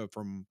played it, but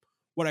from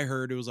what I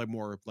heard, it was like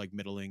more like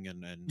middling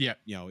and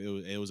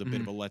it was a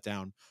bit of a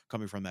letdown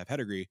coming from that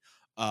pedigree.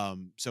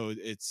 So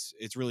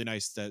it's really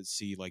nice to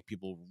see like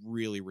people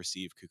really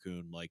receive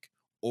Cocoon like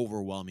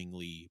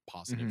overwhelmingly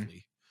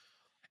positively.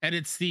 And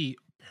it's the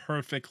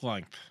perfect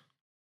length.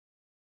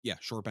 Yeah,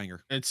 short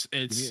banger. It's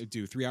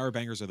 3-hour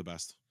bangers are the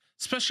best.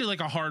 Especially like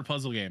a hard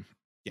puzzle game.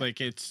 Yeah. Like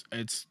it's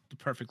the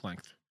perfect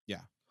length.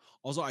 Yeah.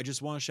 Also, I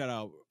just want to shout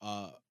out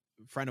a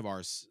friend of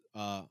ours,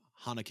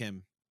 Hana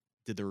Kim,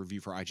 did the review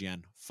for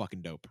IGN.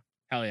 Fucking dope.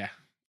 Hell yeah.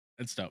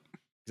 It's dope.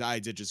 I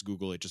did just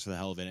Google it just for the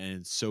hell of it, and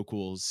it's so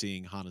cool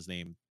seeing Hana's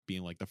name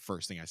being like the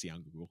first thing I see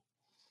on Google.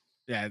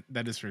 Yeah,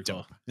 that is pretty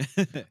cool.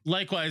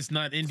 Likewise,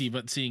 not indie,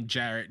 but seeing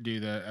Jarrett do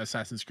the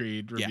Assassin's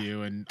Creed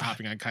review and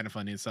hopping on Kind of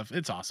Funny and stuff.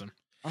 It's awesome.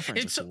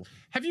 It's cool.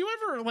 Have you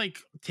ever like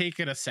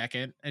taken a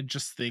second and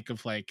just think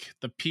of like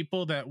the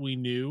people that we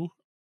knew,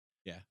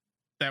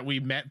 that we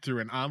met through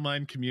an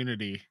online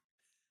community,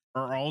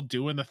 are all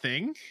doing the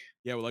thing?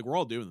 Yeah, we're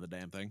all doing the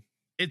damn thing.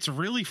 It's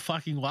really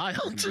fucking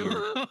wild.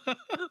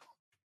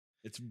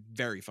 It's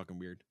very fucking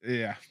weird.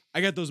 Yeah.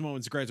 I get those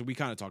moments. Granted, we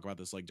kind of talk about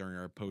this like during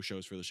our post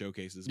shows for the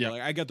showcases. But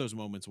like I get those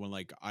moments when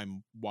like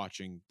I'm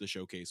watching the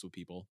showcase with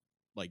people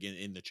like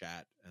in the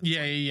chat. And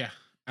yeah.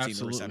 Seeing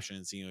the reception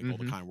and seeing like all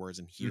the kind words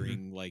and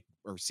hearing like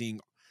or seeing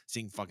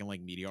fucking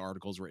like media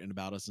articles written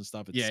about us and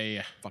stuff.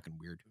 It's fucking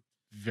weird.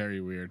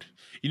 Very weird.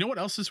 You know what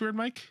else is weird,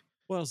 Mike?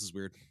 What else is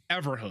weird?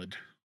 Everhood.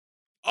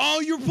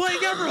 Oh, you're playing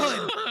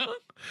Everhood.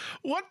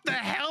 What the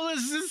hell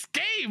is this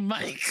game,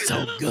 Mike?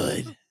 So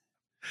good.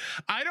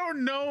 I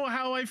don't know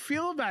how I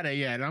feel about it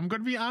yet. I'm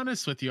going to be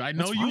honest with you. I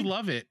know you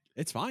love it.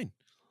 It's fine.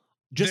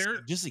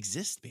 Just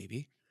exist,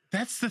 baby.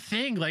 That's the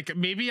thing. Like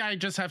maybe I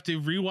just have to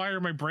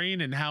rewire my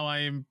brain and how I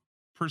am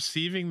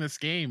perceiving this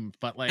game.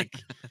 But like,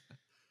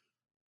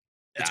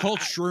 it's called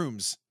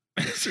shrooms.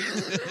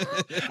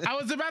 I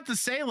was about to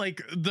say like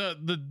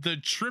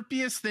the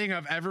trippiest thing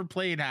I've ever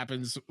played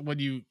happens when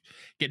you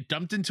get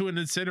dumped into an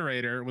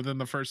incinerator within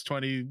the first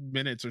 20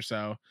 minutes or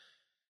so.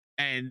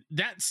 And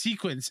that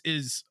sequence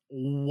is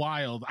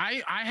wild.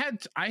 I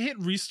hit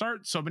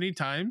restart so many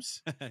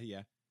times.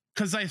 Yeah.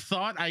 Because I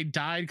thought I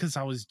died because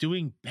I was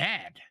doing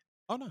bad.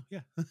 Oh no, yeah.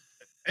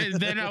 And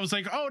then I was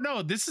like, oh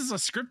no, this is a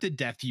scripted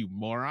death, you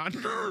moron.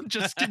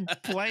 Just to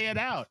play it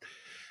out.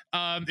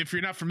 If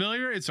you're not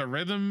familiar, it's a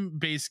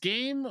rhythm-based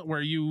game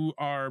where you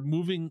are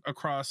moving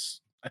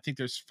across, I think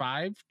there's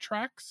 5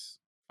 tracks,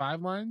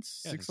 5 lines,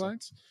 6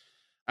 lines,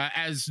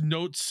 as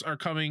notes are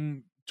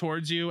coming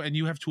towards you, and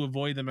you have to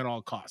avoid them at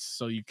all costs.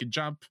 So you can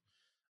jump,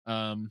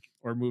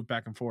 or move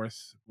back and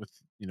forth with,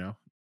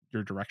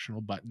 your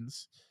directional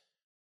buttons.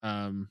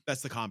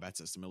 That's the combat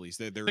system, at least.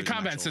 There The is an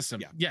combat actual,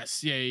 system. yeah.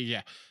 Yes.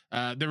 Yeah.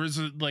 There was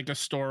a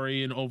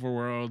story in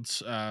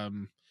Overworlds,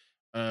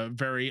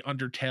 very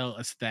Undertale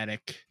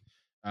aesthetic.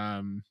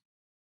 Um,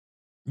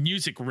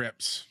 music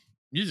rips.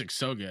 Music's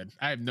so good.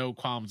 I have no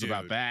qualms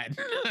about Dude.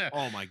 that.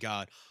 Oh my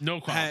God.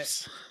 No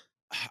qualms.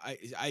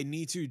 I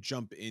need to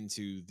jump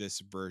into this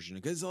version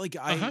because like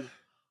Uh-huh.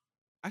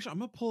 actually I'm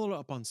gonna pull it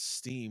up on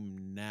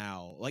Steam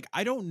now. Like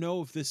I don't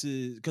know if this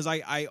is because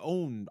I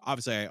own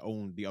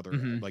the other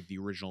Mhm. like the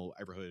original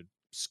Everhood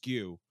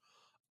SKU.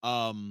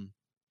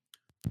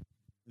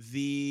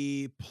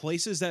 The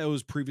places that it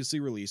was previously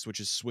released, which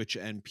is Switch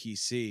and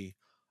PC,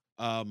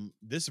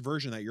 this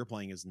version that you're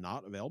playing is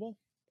not available.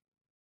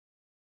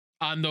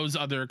 On those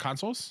other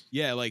consoles?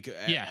 Yeah, like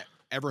Yeah.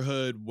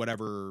 Everhood,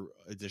 whatever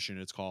edition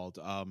it's called,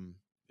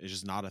 is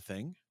just not a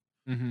thing.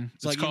 So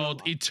It's like,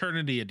 called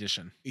Eternity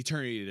Edition.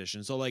 Eternity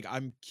Edition. So like,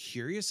 I'm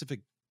curious if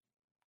it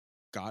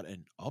got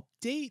an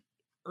update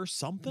or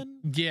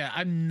something. Yeah,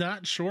 I'm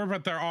not sure,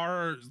 but there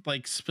are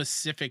like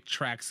specific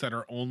tracks that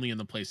are only in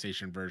the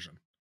PlayStation version.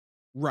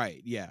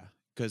 Right. Yeah.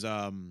 Because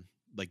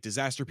like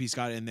Disaster Piece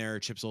got in there,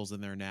 Chip Soul's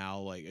in there now,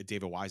 like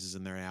David Wise is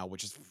in there now,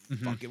 which is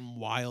fucking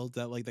wild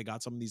that like they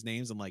got some of these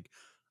names, and like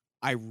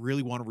I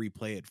really want to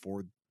replay it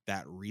for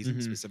that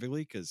reason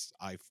specifically, because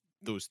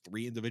those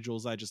three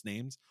individuals I just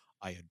named,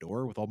 I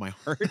adore with all my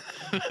heart.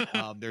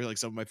 They're like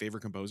some of my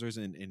favorite composers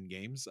in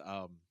games.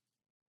 But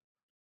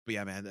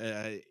yeah,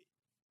 man,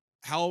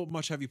 how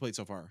much have you played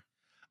so far?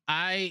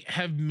 I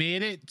have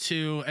made it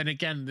to, and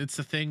again, it's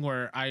the thing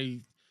where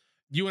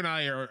you and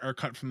I are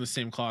cut from the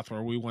same cloth,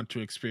 where we want to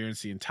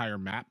experience the entire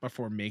map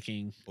before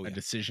making a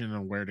decision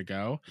on where to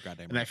go.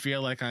 And I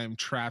feel like I'm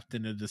trapped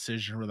in a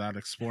decision without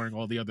exploring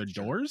all the other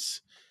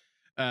doors.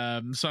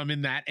 So I'm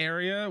in that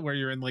area where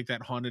you're in like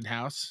that haunted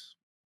house,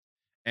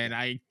 and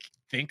I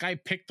think I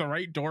picked the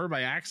right door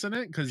by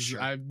accident because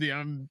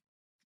I'm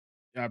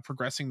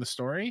progressing the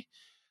story.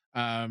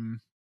 And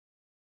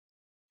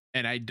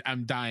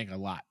I'm dying a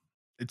lot.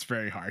 It's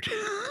very hard.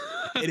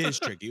 It is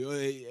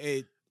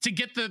tricky. To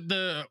get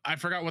the I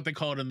forgot what they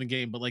call it in the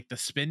game, but like the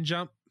spin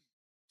jump.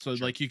 So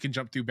like you can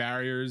jump through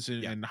barriers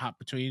and hop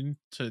between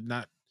to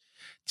not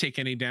take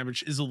any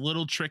damage is a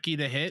little tricky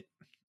to hit.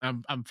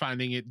 I'm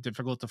finding it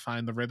difficult to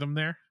find the rhythm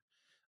there.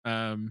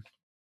 But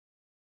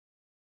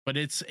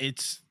it's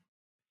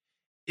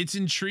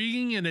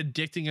intriguing and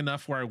addicting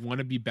enough where I want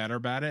to be better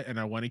about it and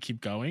I want to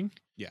keep going.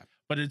 Yeah.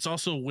 But it's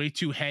also way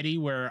too heady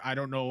where I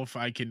don't know if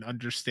I can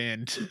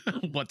understand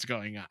what's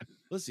going on.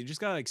 Listen, you just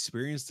gotta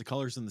experience the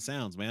colors and the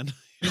sounds, man.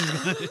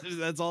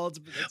 That's all.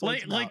 That's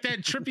like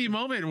that trippy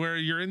moment where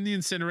you're in the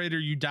incinerator,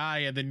 you die,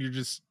 and then you're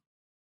just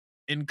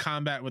in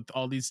combat with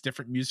all these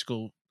different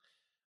musical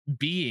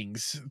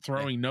beings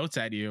throwing notes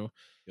at you.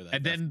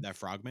 And then that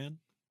frog man.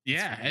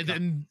 Yeah, and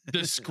then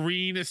the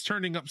screen is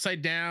turning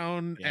upside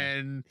down,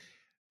 and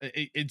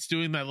it's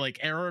doing that like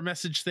error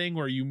message thing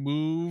where you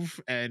move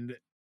and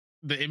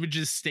the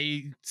images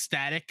stay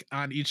static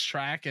on each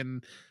track,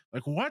 and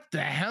like, what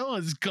the hell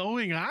is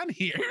going on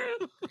here?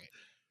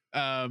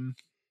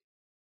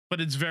 But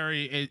it's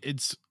very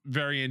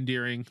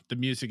endearing. The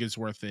music is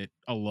worth it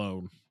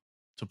alone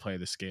to play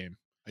this game.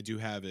 I do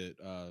have it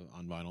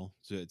on vinyl,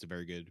 so it's a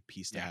very good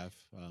piece to have.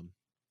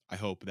 I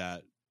hope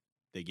that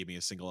they give me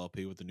a single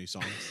LP with the new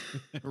songs,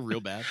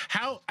 real bad.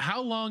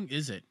 How long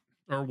is it,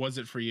 or was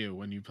it for you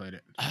when you played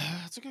it?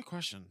 That's a good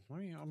question.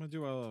 I'm gonna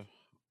do a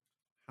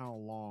how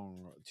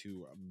long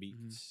to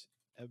beat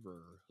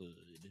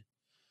Everhood.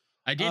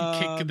 I did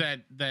kick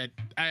that.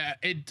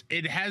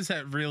 It has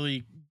that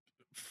really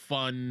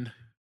fun,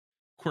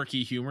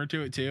 quirky humor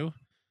to it too.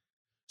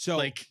 So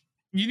like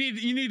you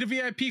need a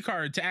VIP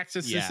card to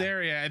access this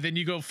area, and then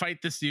you go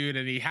fight this dude,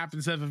 and he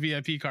happens to have a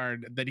VIP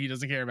card that he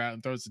doesn't care about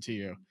and throws it to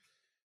you.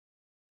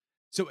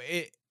 So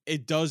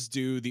it does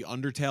do the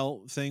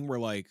Undertale thing where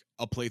like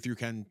a playthrough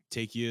can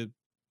take you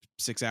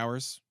 6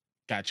 hours.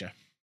 Gotcha.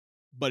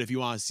 But if you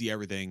want to see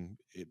everything,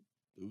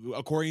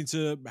 according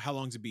to how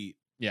long to beat,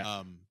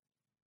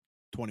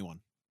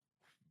 21.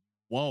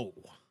 Whoa.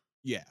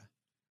 Yeah.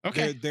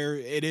 Okay. There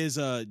it is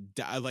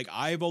like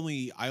I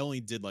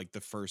only did like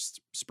the first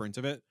sprint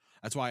of it.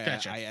 That's why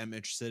I am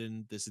interested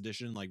in this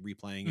edition, like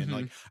replaying and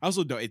like I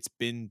also know it's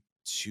been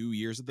 2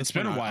 years at this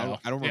point. It's been a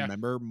while. I don't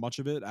remember much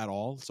of it at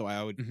all. So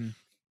I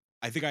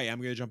think I am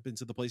going to jump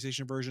into the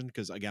PlayStation version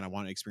because again, I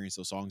want to experience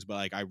those songs, but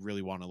like I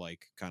really want to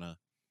like kind of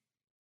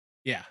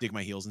dig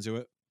my heels into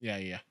it.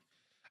 Yeah.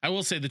 I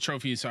will say the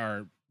trophies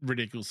are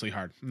ridiculously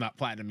hard. I'm not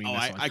platinuming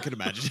this one. I could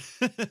imagine.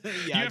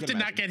 You have to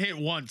not get hit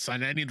once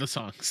on any of the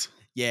songs.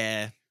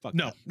 Yeah.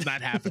 No,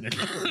 not happening.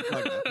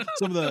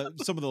 Some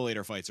of the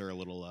later fights are a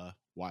little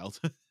wild.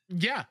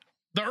 Yeah.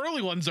 The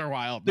early ones are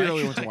wild. The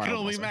early ones are wild. I can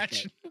only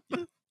imagine.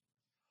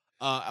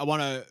 I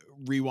want to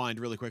rewind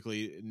really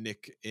quickly.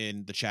 Nick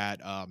in the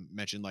chat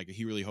mentioned like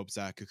he really hopes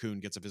that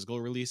Cocoon gets a physical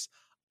release.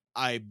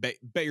 I bet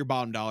your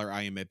bottom dollar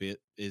I Am 8-Bit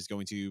is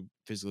going to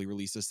physically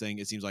release this thing.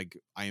 It seems like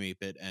I Am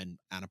 8-Bit and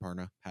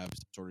Annapurna have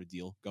some sort of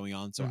deal going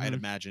on. So I'd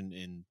imagine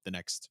in the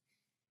next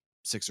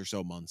 6 or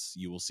so months,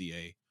 you will see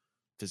a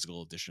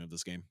physical edition of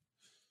this game.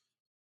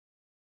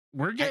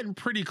 We're getting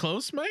pretty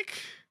close, Mike,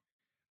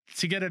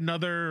 to get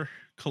another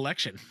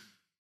collection.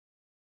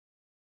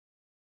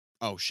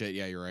 Oh, shit.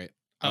 Yeah, you're right.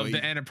 Of the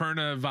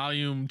Annapurna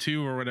Volume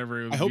 2 or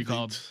whatever it would be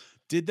called.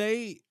 Did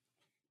they...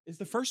 Is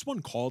the first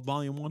one called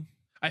Volume 1?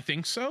 I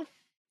think so.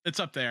 It's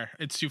up there.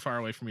 It's too far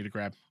away for me to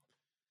grab.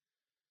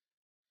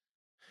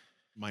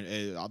 Mine,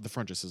 the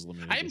front just says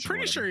limited. I'm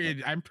pretty sure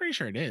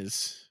it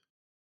is.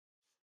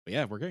 But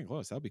yeah, we're getting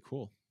close. That'd be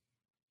cool.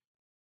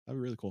 That'd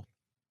be really cool.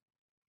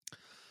 You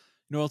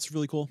know what else is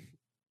really cool?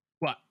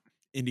 What?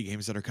 Indie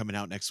games that are coming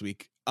out next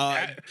week.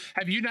 Have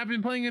you not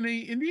been playing any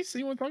indies that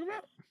you want to talk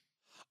about?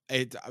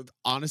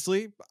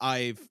 Honestly,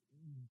 I've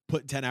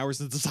put 10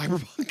 hours into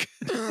Cyberpunk.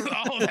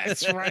 Oh,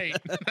 that's right.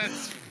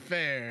 That's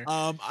fair.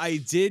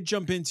 I did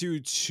jump into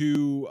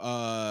two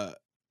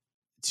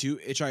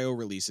itch.io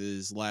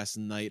releases last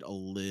night a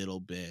little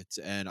bit,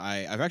 and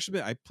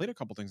I played a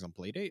couple things on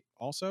Playdate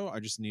also. I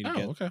just need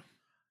to get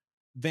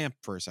Vamp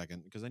for a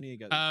second because I need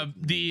to get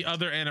the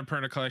other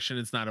Annapurna collection.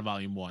 It's not a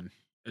volume 1.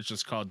 It's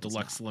just called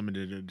Deluxe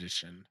Limited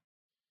Edition.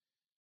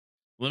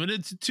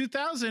 Limited to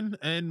 2,000,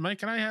 and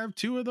Mike and I have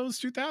 2 of those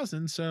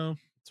 2,000, so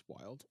it's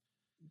wild.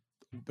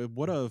 But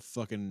what a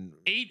fucking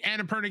 8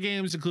 Annapurna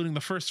games, including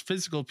the first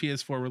physical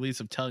PS4 release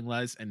of Telling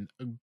Lies and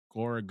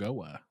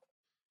Gorogoa,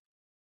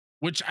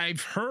 which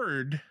I've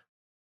heard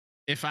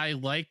if I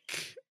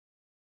like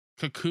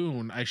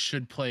Cocoon, I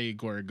should play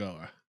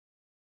Gorogoa.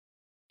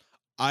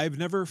 I've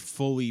never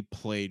fully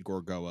played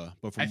Gorogoa,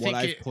 but from what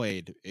I've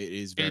played, it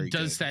is very good. It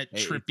does that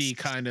trippy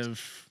kind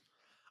of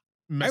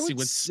messy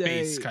with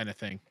space kind of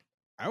thing.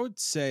 I would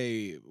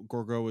say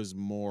Gorogoa is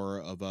more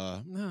of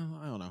a, no,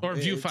 I don't know. Or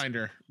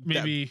Viewfinder.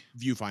 Maybe.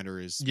 Viewfinder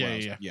is.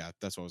 Yeah,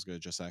 that's what I was going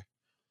to just say.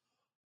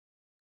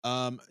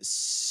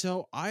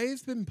 So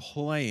I've been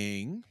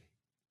playing.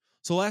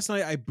 So last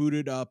night I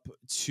booted up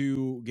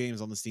 2 games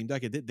on the Steam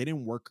Deck. They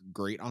didn't work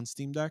great on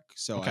Steam Deck,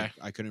 so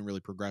I couldn't really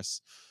progress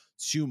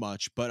too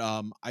much. But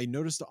I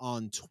noticed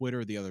on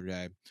Twitter the other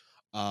day,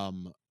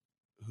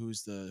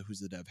 who's the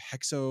dev?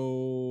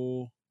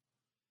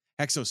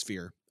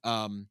 Hexosphere.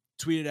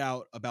 Tweeted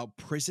out about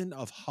Prison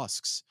of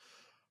Husks.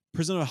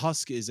 Prison of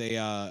Husk is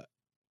a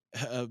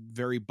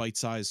very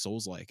bite-sized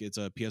Souls-like. It's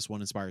a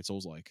PS1 inspired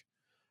Souls-like,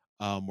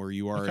 where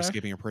you are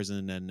escaping a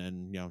prison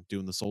and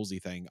doing the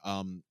Soulsy thing.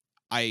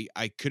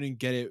 I couldn't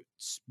get it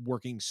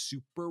working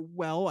super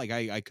well. Like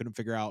I couldn't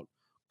figure out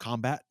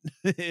combat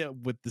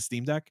with the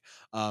Steam Deck.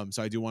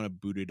 So I do want to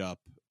boot it up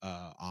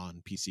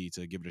on PC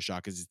to give it a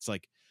shot, because it's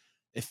like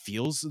it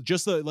feels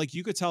just like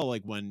you could tell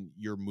like when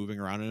you're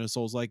moving around in a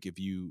Souls-like,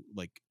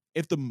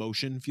 if the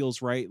motion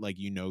feels right, like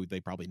they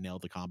probably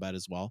nailed the combat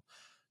as well.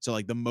 So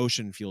like the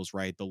motion feels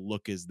right, the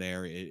look is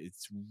there.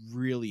 It's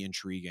really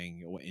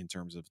intriguing in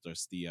terms of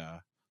just the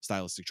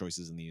stylistic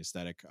choices and the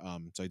aesthetic.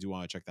 So I do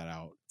want to check that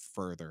out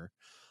further.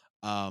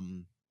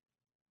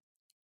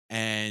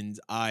 And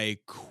I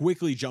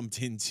quickly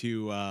jumped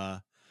into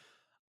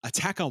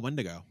Attack on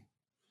Wendigo,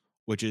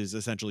 which is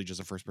essentially just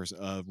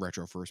a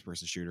retro first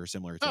person shooter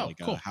similar to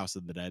a House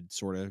of the Dead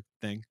sort of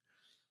thing.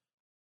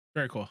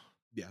 Very cool.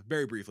 Yeah,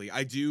 very briefly.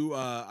 I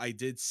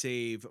did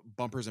save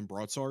Bumpers and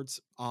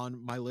Broadswords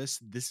on my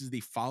list. This is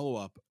the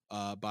follow-up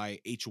by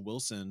H.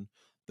 Wilson,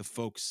 the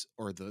folks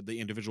or the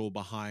individual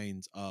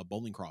behind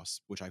Bowling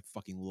Cross, which I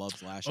fucking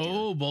loved last year.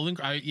 Oh, Bowling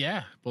Cross.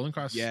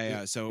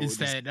 Yeah. So is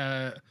that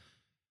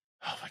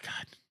oh my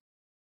god.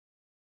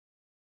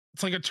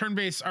 It's like a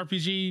turn-based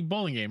RPG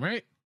bowling game,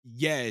 right?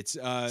 Yeah, it's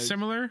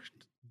similar?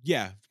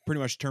 Yeah,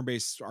 pretty much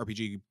turn-based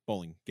RPG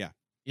bowling. Yeah.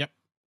 Yep.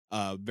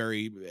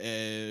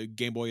 Very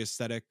Game Boy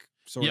aesthetic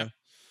sort of.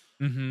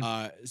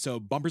 So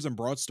Bumpers and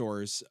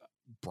Broadswords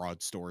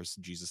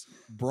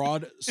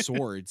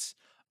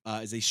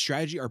is a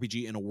strategy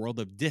RPG in a world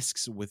of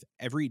discs, with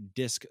every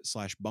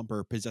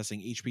disc/bumper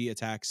possessing HP,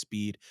 attack,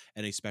 speed,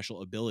 and a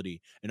special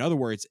ability. In other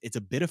words, it's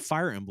a bit of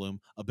Fire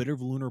Emblem, a bit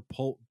of Lunar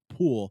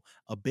Pool,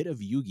 a bit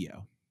of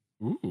Yu-Gi-Oh.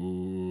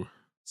 Ooh.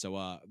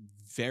 So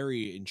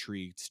very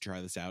intrigued to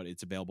try this out.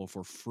 It's available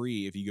for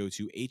free if you go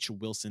to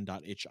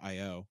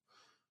hwilson.itch.io.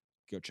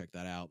 Go check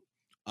that out.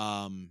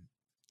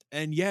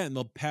 And yeah, in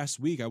the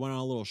past week, I went on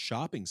a little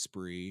shopping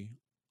spree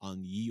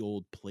on ye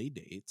old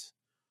Playdate.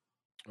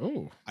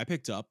 Oh. I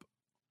picked up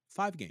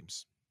 5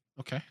 games.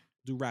 Okay.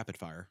 Do rapid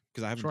fire,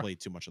 because I haven't played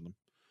too much of them.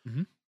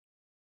 Mm-hmm.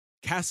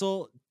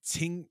 Castle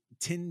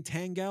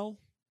Tintangel,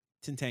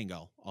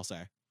 I'll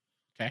say.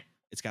 Okay.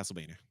 It's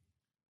Castlevania.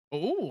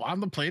 Oh, on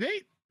the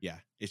Playdate? Yeah.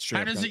 It's true.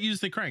 How does it use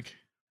the crank?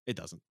 It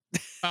doesn't.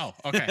 Oh,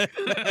 okay.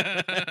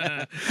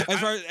 as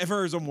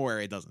far as I'm aware,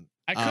 it doesn't.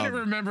 I couldn't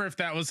remember if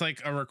that was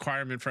like a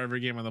requirement for every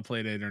game on the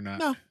Playdate or not.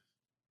 No.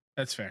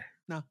 That's fair.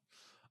 No.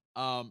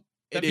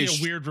 That'd be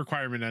a weird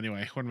requirement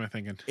anyway. What am I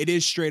thinking? It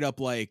is straight up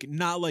like,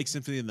 not like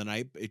Symphony of the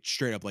Night. It's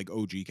straight up like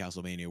OG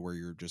Castlevania, where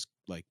you're just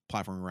like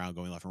platforming around,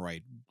 going left and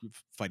right,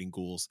 fighting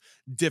ghouls.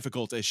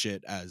 Difficult as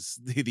shit as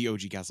the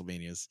OG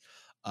Castlevanias.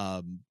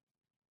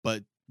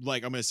 But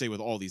like I'm gonna say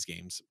with all these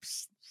games,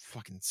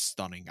 fucking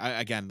stunning.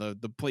 Again,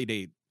 the play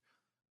date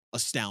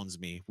astounds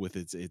me with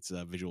its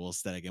visual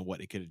aesthetic and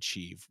what it could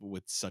achieve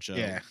with such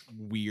a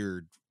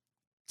weird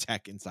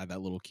tech inside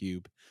that little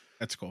cube.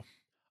 That's cool.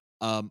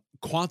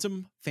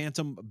 Quantum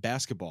Phantom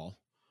Basketball.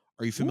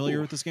 Are you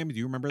familiar with this game? Do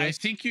you remember this? I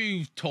think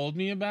you told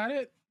me about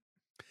it.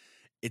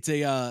 It's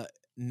a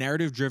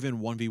narrative-driven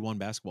 1v1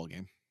 basketball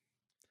game.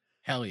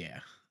 Hell yeah.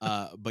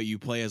 But you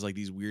play as like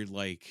these weird,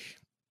 like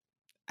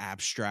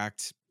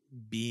abstract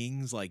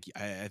beings. Like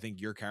I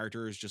think your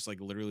character is just like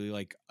literally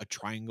like a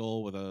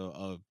triangle with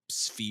a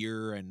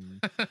sphere,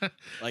 and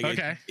like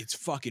okay. It's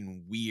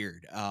fucking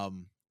weird.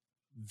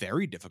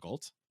 Very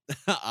difficult.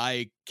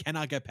 I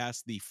cannot get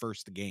past the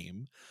first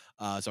game,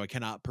 so I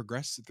cannot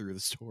progress through the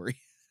story.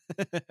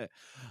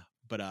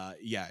 But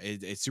yeah,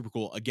 it's super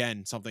cool.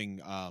 Again,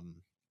 something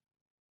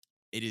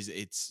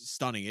it's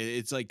stunning.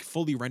 It's like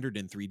fully rendered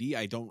in 3D.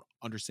 I don't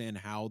understand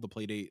how the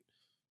Playdate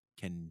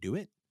can do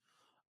it.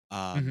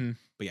 But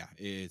yeah,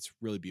 it's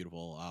really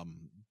beautiful.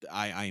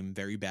 I am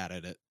very bad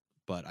at it,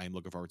 but I'm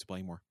looking forward to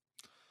playing more.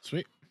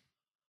 Sweet.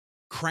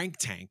 Crank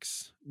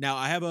Tanks. Now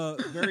I have a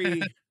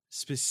very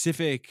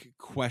specific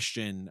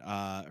question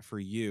for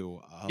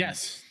you.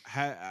 Yes.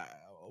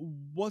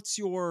 What's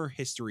your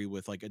history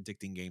with like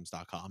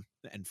addictinggames.com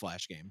and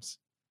Flash games?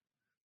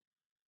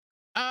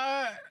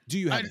 Do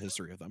you have a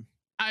history of them?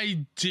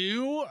 I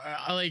do.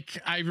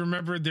 I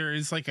remember there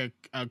is like a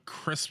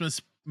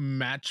Christmas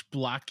match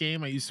block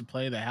game I used to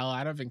play the hell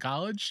out of in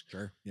college.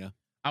 Sure. Yeah.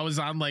 I was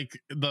on like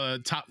the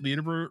top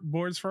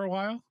leaderboards for a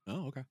while.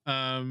 Oh, okay.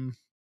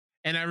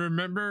 And I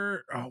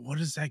remember, what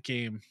is that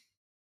game?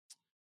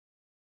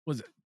 Was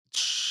it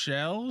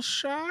Shell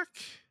Shock?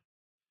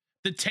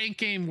 The tank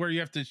game where you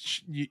have to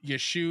you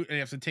shoot and you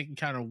have to take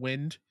account of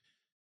wind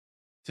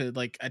to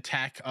like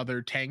attack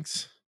other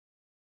tanks.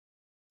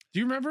 Do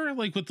you remember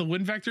like with the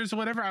wind vectors or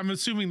whatever? I'm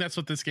assuming that's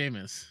what this game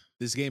is.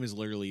 This game is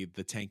literally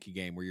the tanky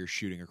game where you're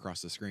shooting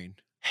across the screen.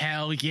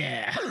 Hell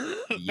yeah.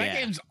 That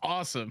game's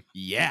awesome.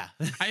 Yeah.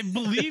 I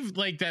believe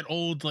like that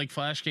old like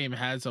Flash game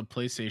has a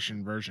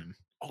PlayStation version.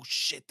 Oh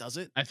shit, does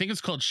it? I think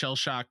it's called Shell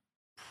Shock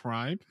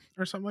Prime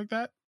or something like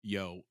that.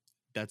 Yo,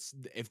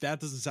 if that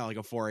doesn't sound like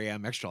a 4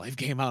 a.m. Extra Life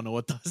game, I don't know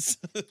what does.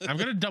 I'm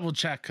gonna double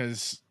check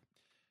because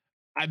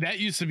that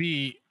used to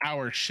be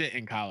our shit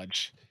in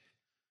college.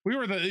 We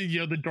were the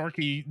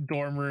dorky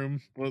dorm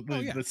room,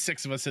 the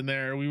six of us in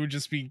there. We would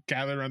just be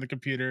gathered around the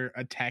computer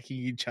attacking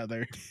each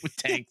other with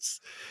tanks.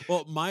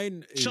 Well,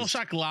 mine is Shell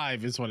Shock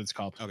Live is what it's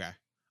called. Okay.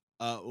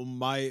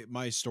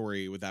 My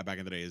story with that back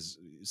in the day is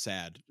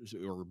sad,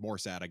 or more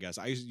sad, I guess.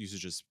 I used to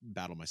just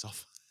battle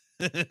myself.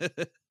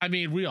 I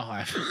mean, we all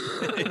have.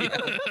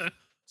 Yeah.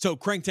 So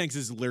Crank Tanks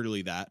is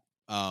literally that.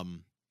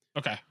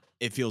 Okay.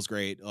 It feels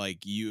great.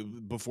 Like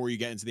before you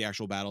get into the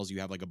actual battles,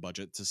 you have like a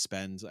budget to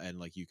spend, and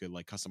like you could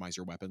like customize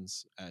your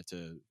weapons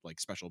to like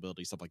special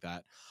abilities, stuff like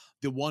that.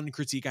 The one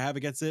critique I have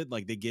against it,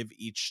 like they give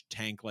each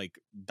tank like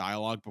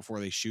dialogue before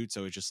they shoot,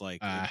 so it just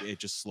like it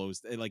just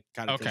slows. It like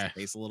kind of kills the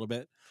pace a little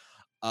bit.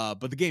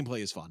 But the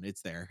gameplay is fun.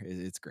 It's there.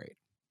 It's great.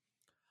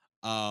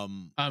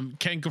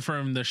 Can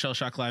confirm the Shell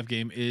Shock Live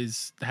game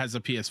has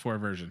a PS4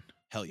 version.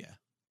 Hell yeah.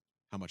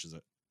 How much is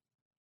it?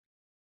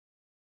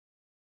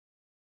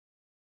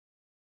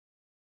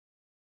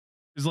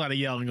 There's a lot of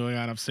yelling going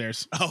on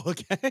upstairs. Oh,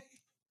 okay.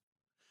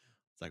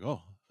 It's like,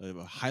 oh,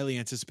 a highly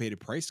anticipated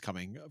price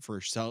coming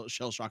for Shell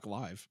Shock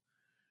Live.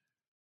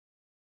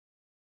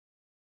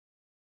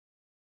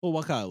 Well,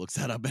 Waka looks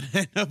that up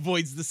and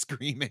avoids the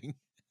screaming.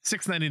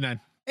 $6.99.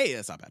 Hey,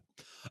 that's not bad.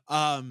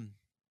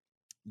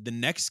 The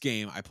next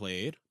game I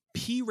played,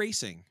 P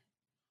Racing.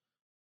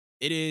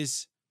 It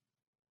is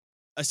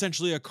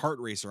essentially a kart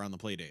racer on the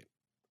Playdate.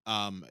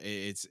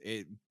 It's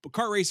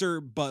kart racer,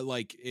 but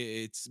like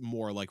it's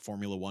more like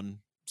Formula One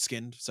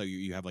skinned. So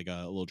you have like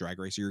a little drag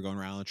racer. You're going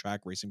around the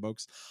track racing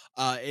folks.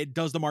 It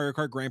does the Mario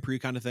Kart Grand Prix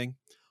kind of thing,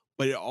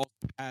 but it also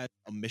has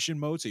a mission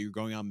mode. So you're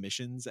going on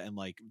missions, and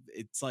like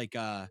it's like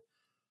I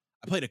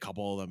played a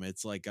couple of them.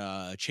 It's like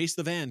chase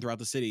the van throughout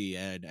the city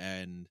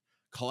and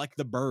collect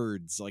the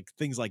birds, like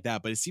things like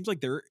that. But it seems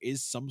like there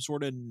is some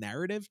sort of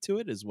narrative to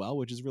it as well,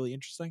 which is really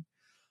interesting.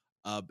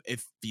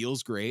 It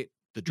feels great.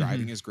 The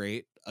driving is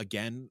great.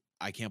 Again,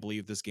 I can't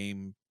believe this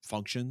game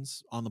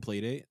functions on the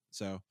Playdate.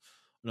 So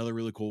another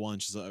really cool one.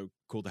 Just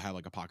cool to have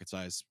like a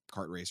pocket-sized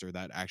kart racer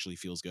that actually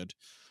feels good.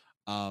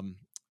 And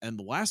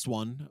the last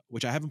one,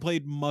 which I haven't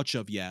played much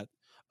of yet,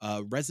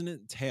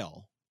 Resonant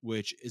Tale,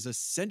 which is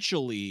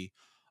essentially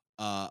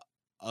a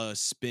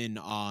spin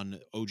on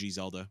OG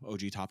Zelda,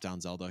 OG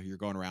top-down Zelda. You're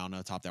going around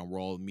a top-down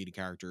world, meeting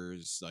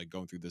characters, like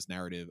going through this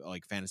narrative,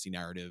 like fantasy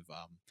narrative.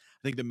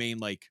 I think the main,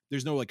 like,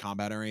 there's no like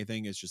combat or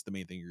anything. It's just the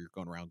main thing. You're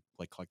going around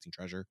like collecting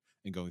treasure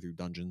and going through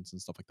dungeons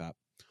and stuff like that.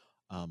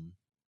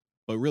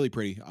 But really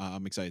pretty.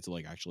 I'm excited to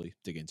like actually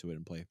dig into it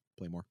and play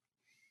more.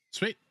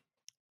 Sweet.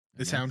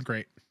 It sounds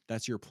great.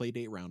 That's your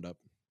Playdate roundup.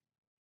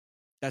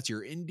 That's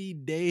your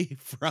indie day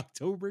for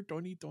October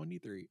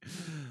 2023.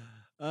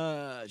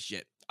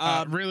 Shit.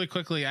 Really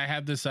quickly, I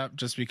had this up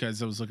just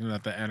because I was looking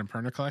at the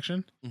Annapurna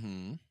collection.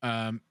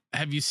 Mm-hmm.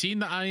 Have you seen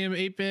the I Am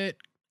 8-Bit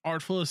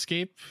Artful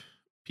Escape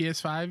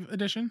PS5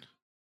 edition?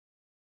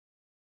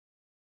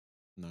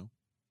 No.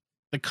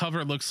 The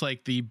cover looks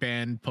like the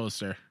band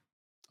poster,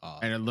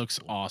 and it looks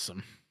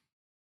awesome.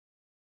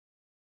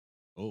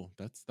 Oh,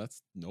 that's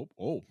nope.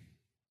 Oh,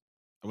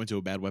 I went to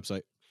a bad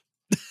website.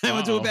 I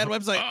went to a bad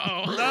website.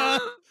 I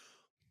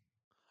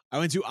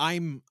went to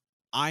I'm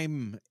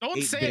Don't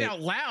 8-bit. say it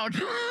out loud.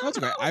 That's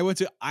okay. I went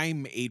to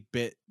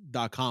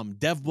I'm8bit.com.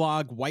 Dev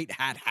blog, white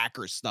hat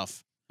hacker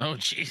stuff. Oh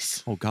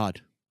jeez. Oh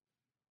god.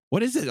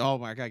 What is it? Oh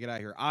my god, get out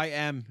of here. I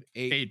am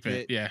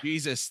 8-bit. Yeah.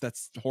 Jesus,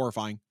 that's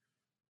horrifying.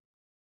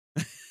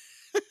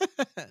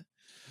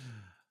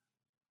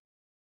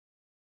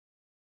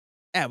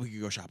 Yeah, we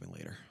could go shopping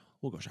later.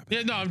 We'll go shopping.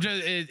 Yeah, no, I'm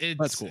just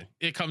that's cool.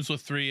 It comes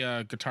with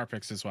 3 guitar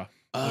picks as well.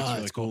 Oh,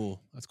 that's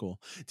cool. That's cool.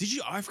 Did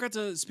you? I forgot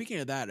to. Speaking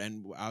of that,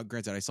 and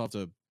granted, I still have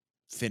to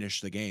finish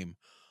the game.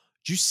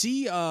 Did you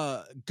see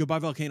Goodbye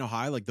Volcano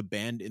High? Like the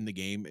band in the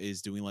game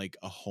is doing like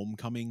a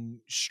homecoming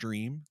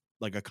stream,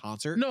 like a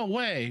concert. No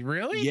way,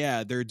 really?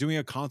 Yeah, they're doing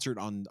a concert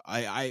on.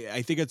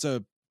 I think it's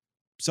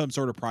some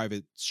sort of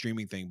private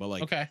streaming thing, but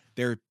like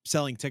they're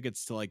selling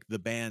tickets to like the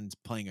band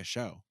playing a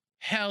show.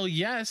 Hell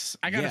yes.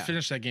 I gotta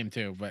finish that game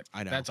too, but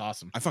I know. That's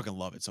awesome. I fucking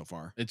love it so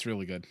far. It's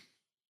really good.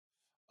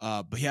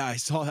 But yeah, I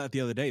saw that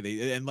the other day.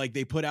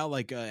 They put out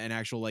like an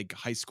actual like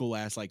high school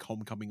ass like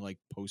homecoming like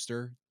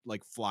poster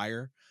like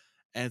flyer,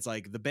 and it's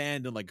like the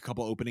band and like a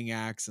couple opening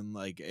acts, and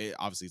like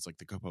obviously it's like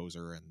the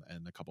composer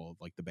and a couple of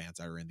like the bands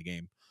that are in the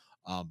game.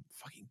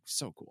 Fucking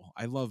so cool.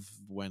 I love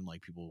when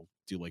like people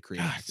do like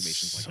creative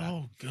activations like that.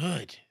 So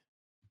good.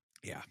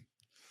 Yeah.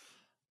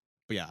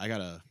 But yeah, I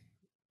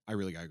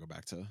really gotta go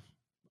back to.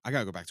 I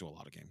gotta go back to a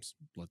lot of games.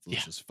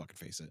 Let's just fucking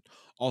face it.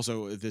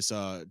 Also, this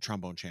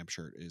Trombone Champ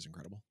shirt is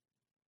incredible.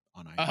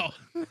 On all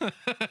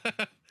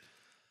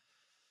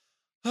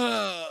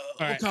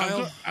right,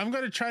 Kyle. I'm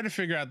going to try to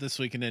figure out this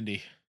week in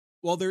indie.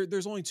 Well,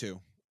 there's only 2.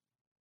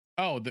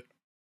 Oh,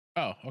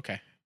 okay.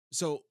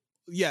 So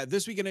yeah,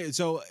 this weekend.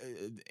 So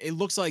it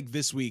looks like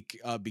this week,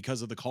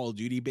 because of the Call of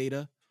Duty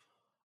beta,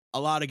 a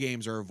lot of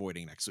games are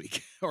avoiding next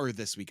week or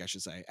this week, I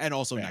should say, and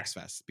also Next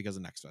Fest because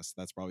of Next Fest.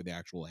 That's probably the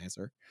actual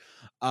answer.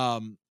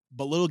 But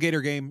Little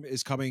Gator Game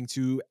is coming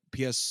to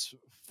PS4,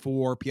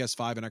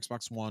 PS5, and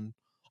Xbox One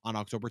on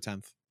October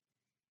 10th.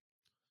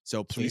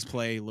 So please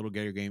play Little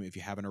Gator Game if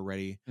you haven't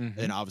already.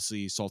 Mm-hmm. And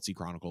obviously Salt Sea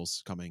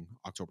Chronicles coming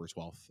October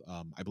 12th.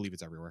 I believe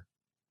it's everywhere.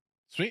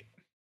 Sweet.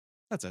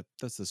 That's it.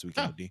 That's this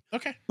weekend.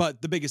 Okay. But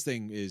the biggest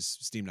thing is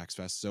Steam Next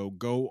Fest. So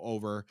go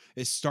over.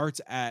 It starts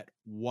at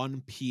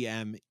 1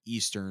 p.m.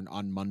 Eastern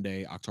on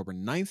Monday, October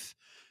 9th.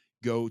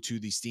 Go to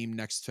the Steam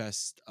Next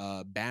Fest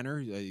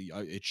banner.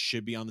 It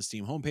should be on the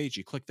Steam homepage.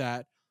 You click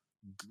that.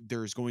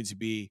 There's going to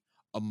be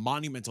a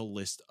monumental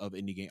list of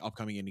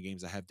upcoming indie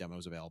games that have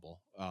demos available.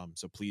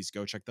 So please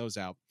go check those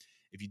out.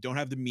 If you don't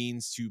have the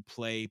means to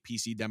play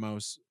PC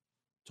demos,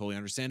 totally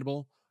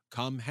understandable.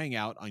 Come hang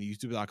out on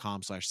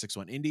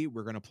youtube.com/61indie.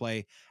 We're going to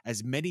play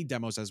as many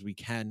demos as we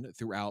can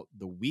throughout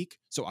the week.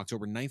 So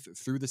October 9th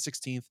through the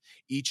 16th,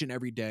 each and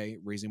every day,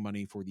 raising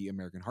money for the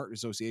American Heart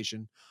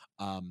Association.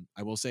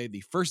 I will say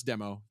the first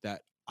demo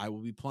that I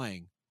will be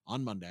playing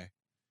on Monday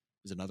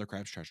is Another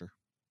Crab's Treasure.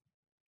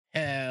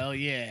 Hell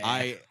yeah.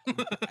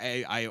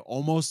 I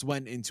almost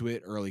went into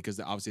it early because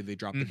obviously they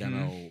dropped the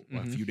demo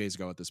a few days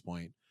ago at this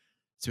point.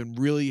 It's been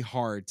really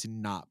hard to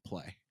not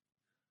play.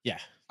 Yeah.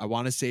 I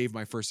want to save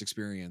my first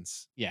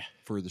experience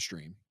for the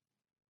stream.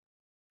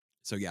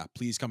 So yeah,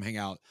 please come hang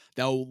out.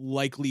 That'll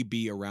likely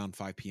be around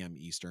 5 p.m.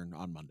 Eastern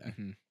on Monday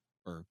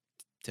or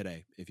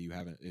today if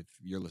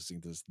you're listening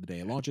to this the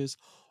day it launches,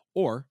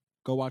 or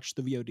go watch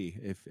the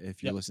VOD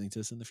if you're listening to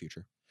this in the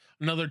future.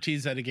 Another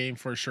tease at a game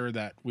for sure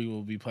that we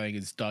will be playing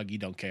is Doggy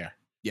Don't Care.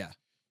 Yeah.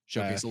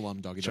 Showcase Alum,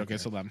 Doggy Don't Care.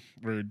 Showcase Alum.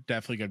 We're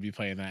definitely going to be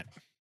playing that.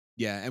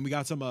 Yeah, and we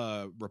got some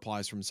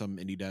replies from some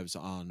indie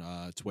devs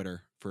on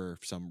Twitter for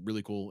some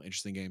really cool,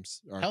 interesting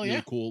games, or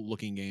really cool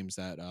looking games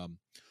that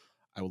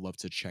I would love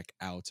to check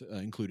out,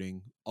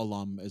 including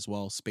Alum as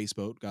well.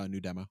 Spaceboat got a new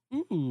demo.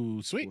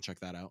 Ooh, sweet. We'll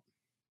check that out.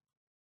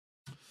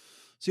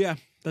 So yeah,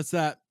 that's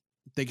that.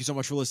 Thank you so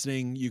much for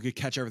listening. You could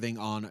catch everything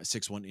on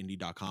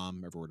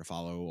 61indie.com, everywhere to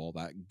follow, all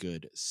that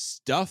good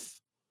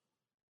stuff.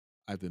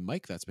 I've been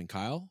Mike. That's been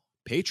Kyle.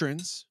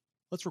 Patrons,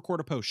 let's record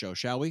a post show,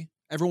 shall we?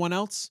 Everyone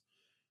else,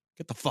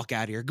 get the fuck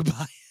out of here.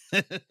 Goodbye.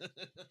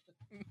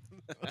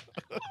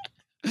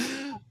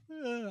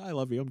 I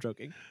love you. I'm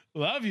joking.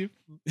 Love you.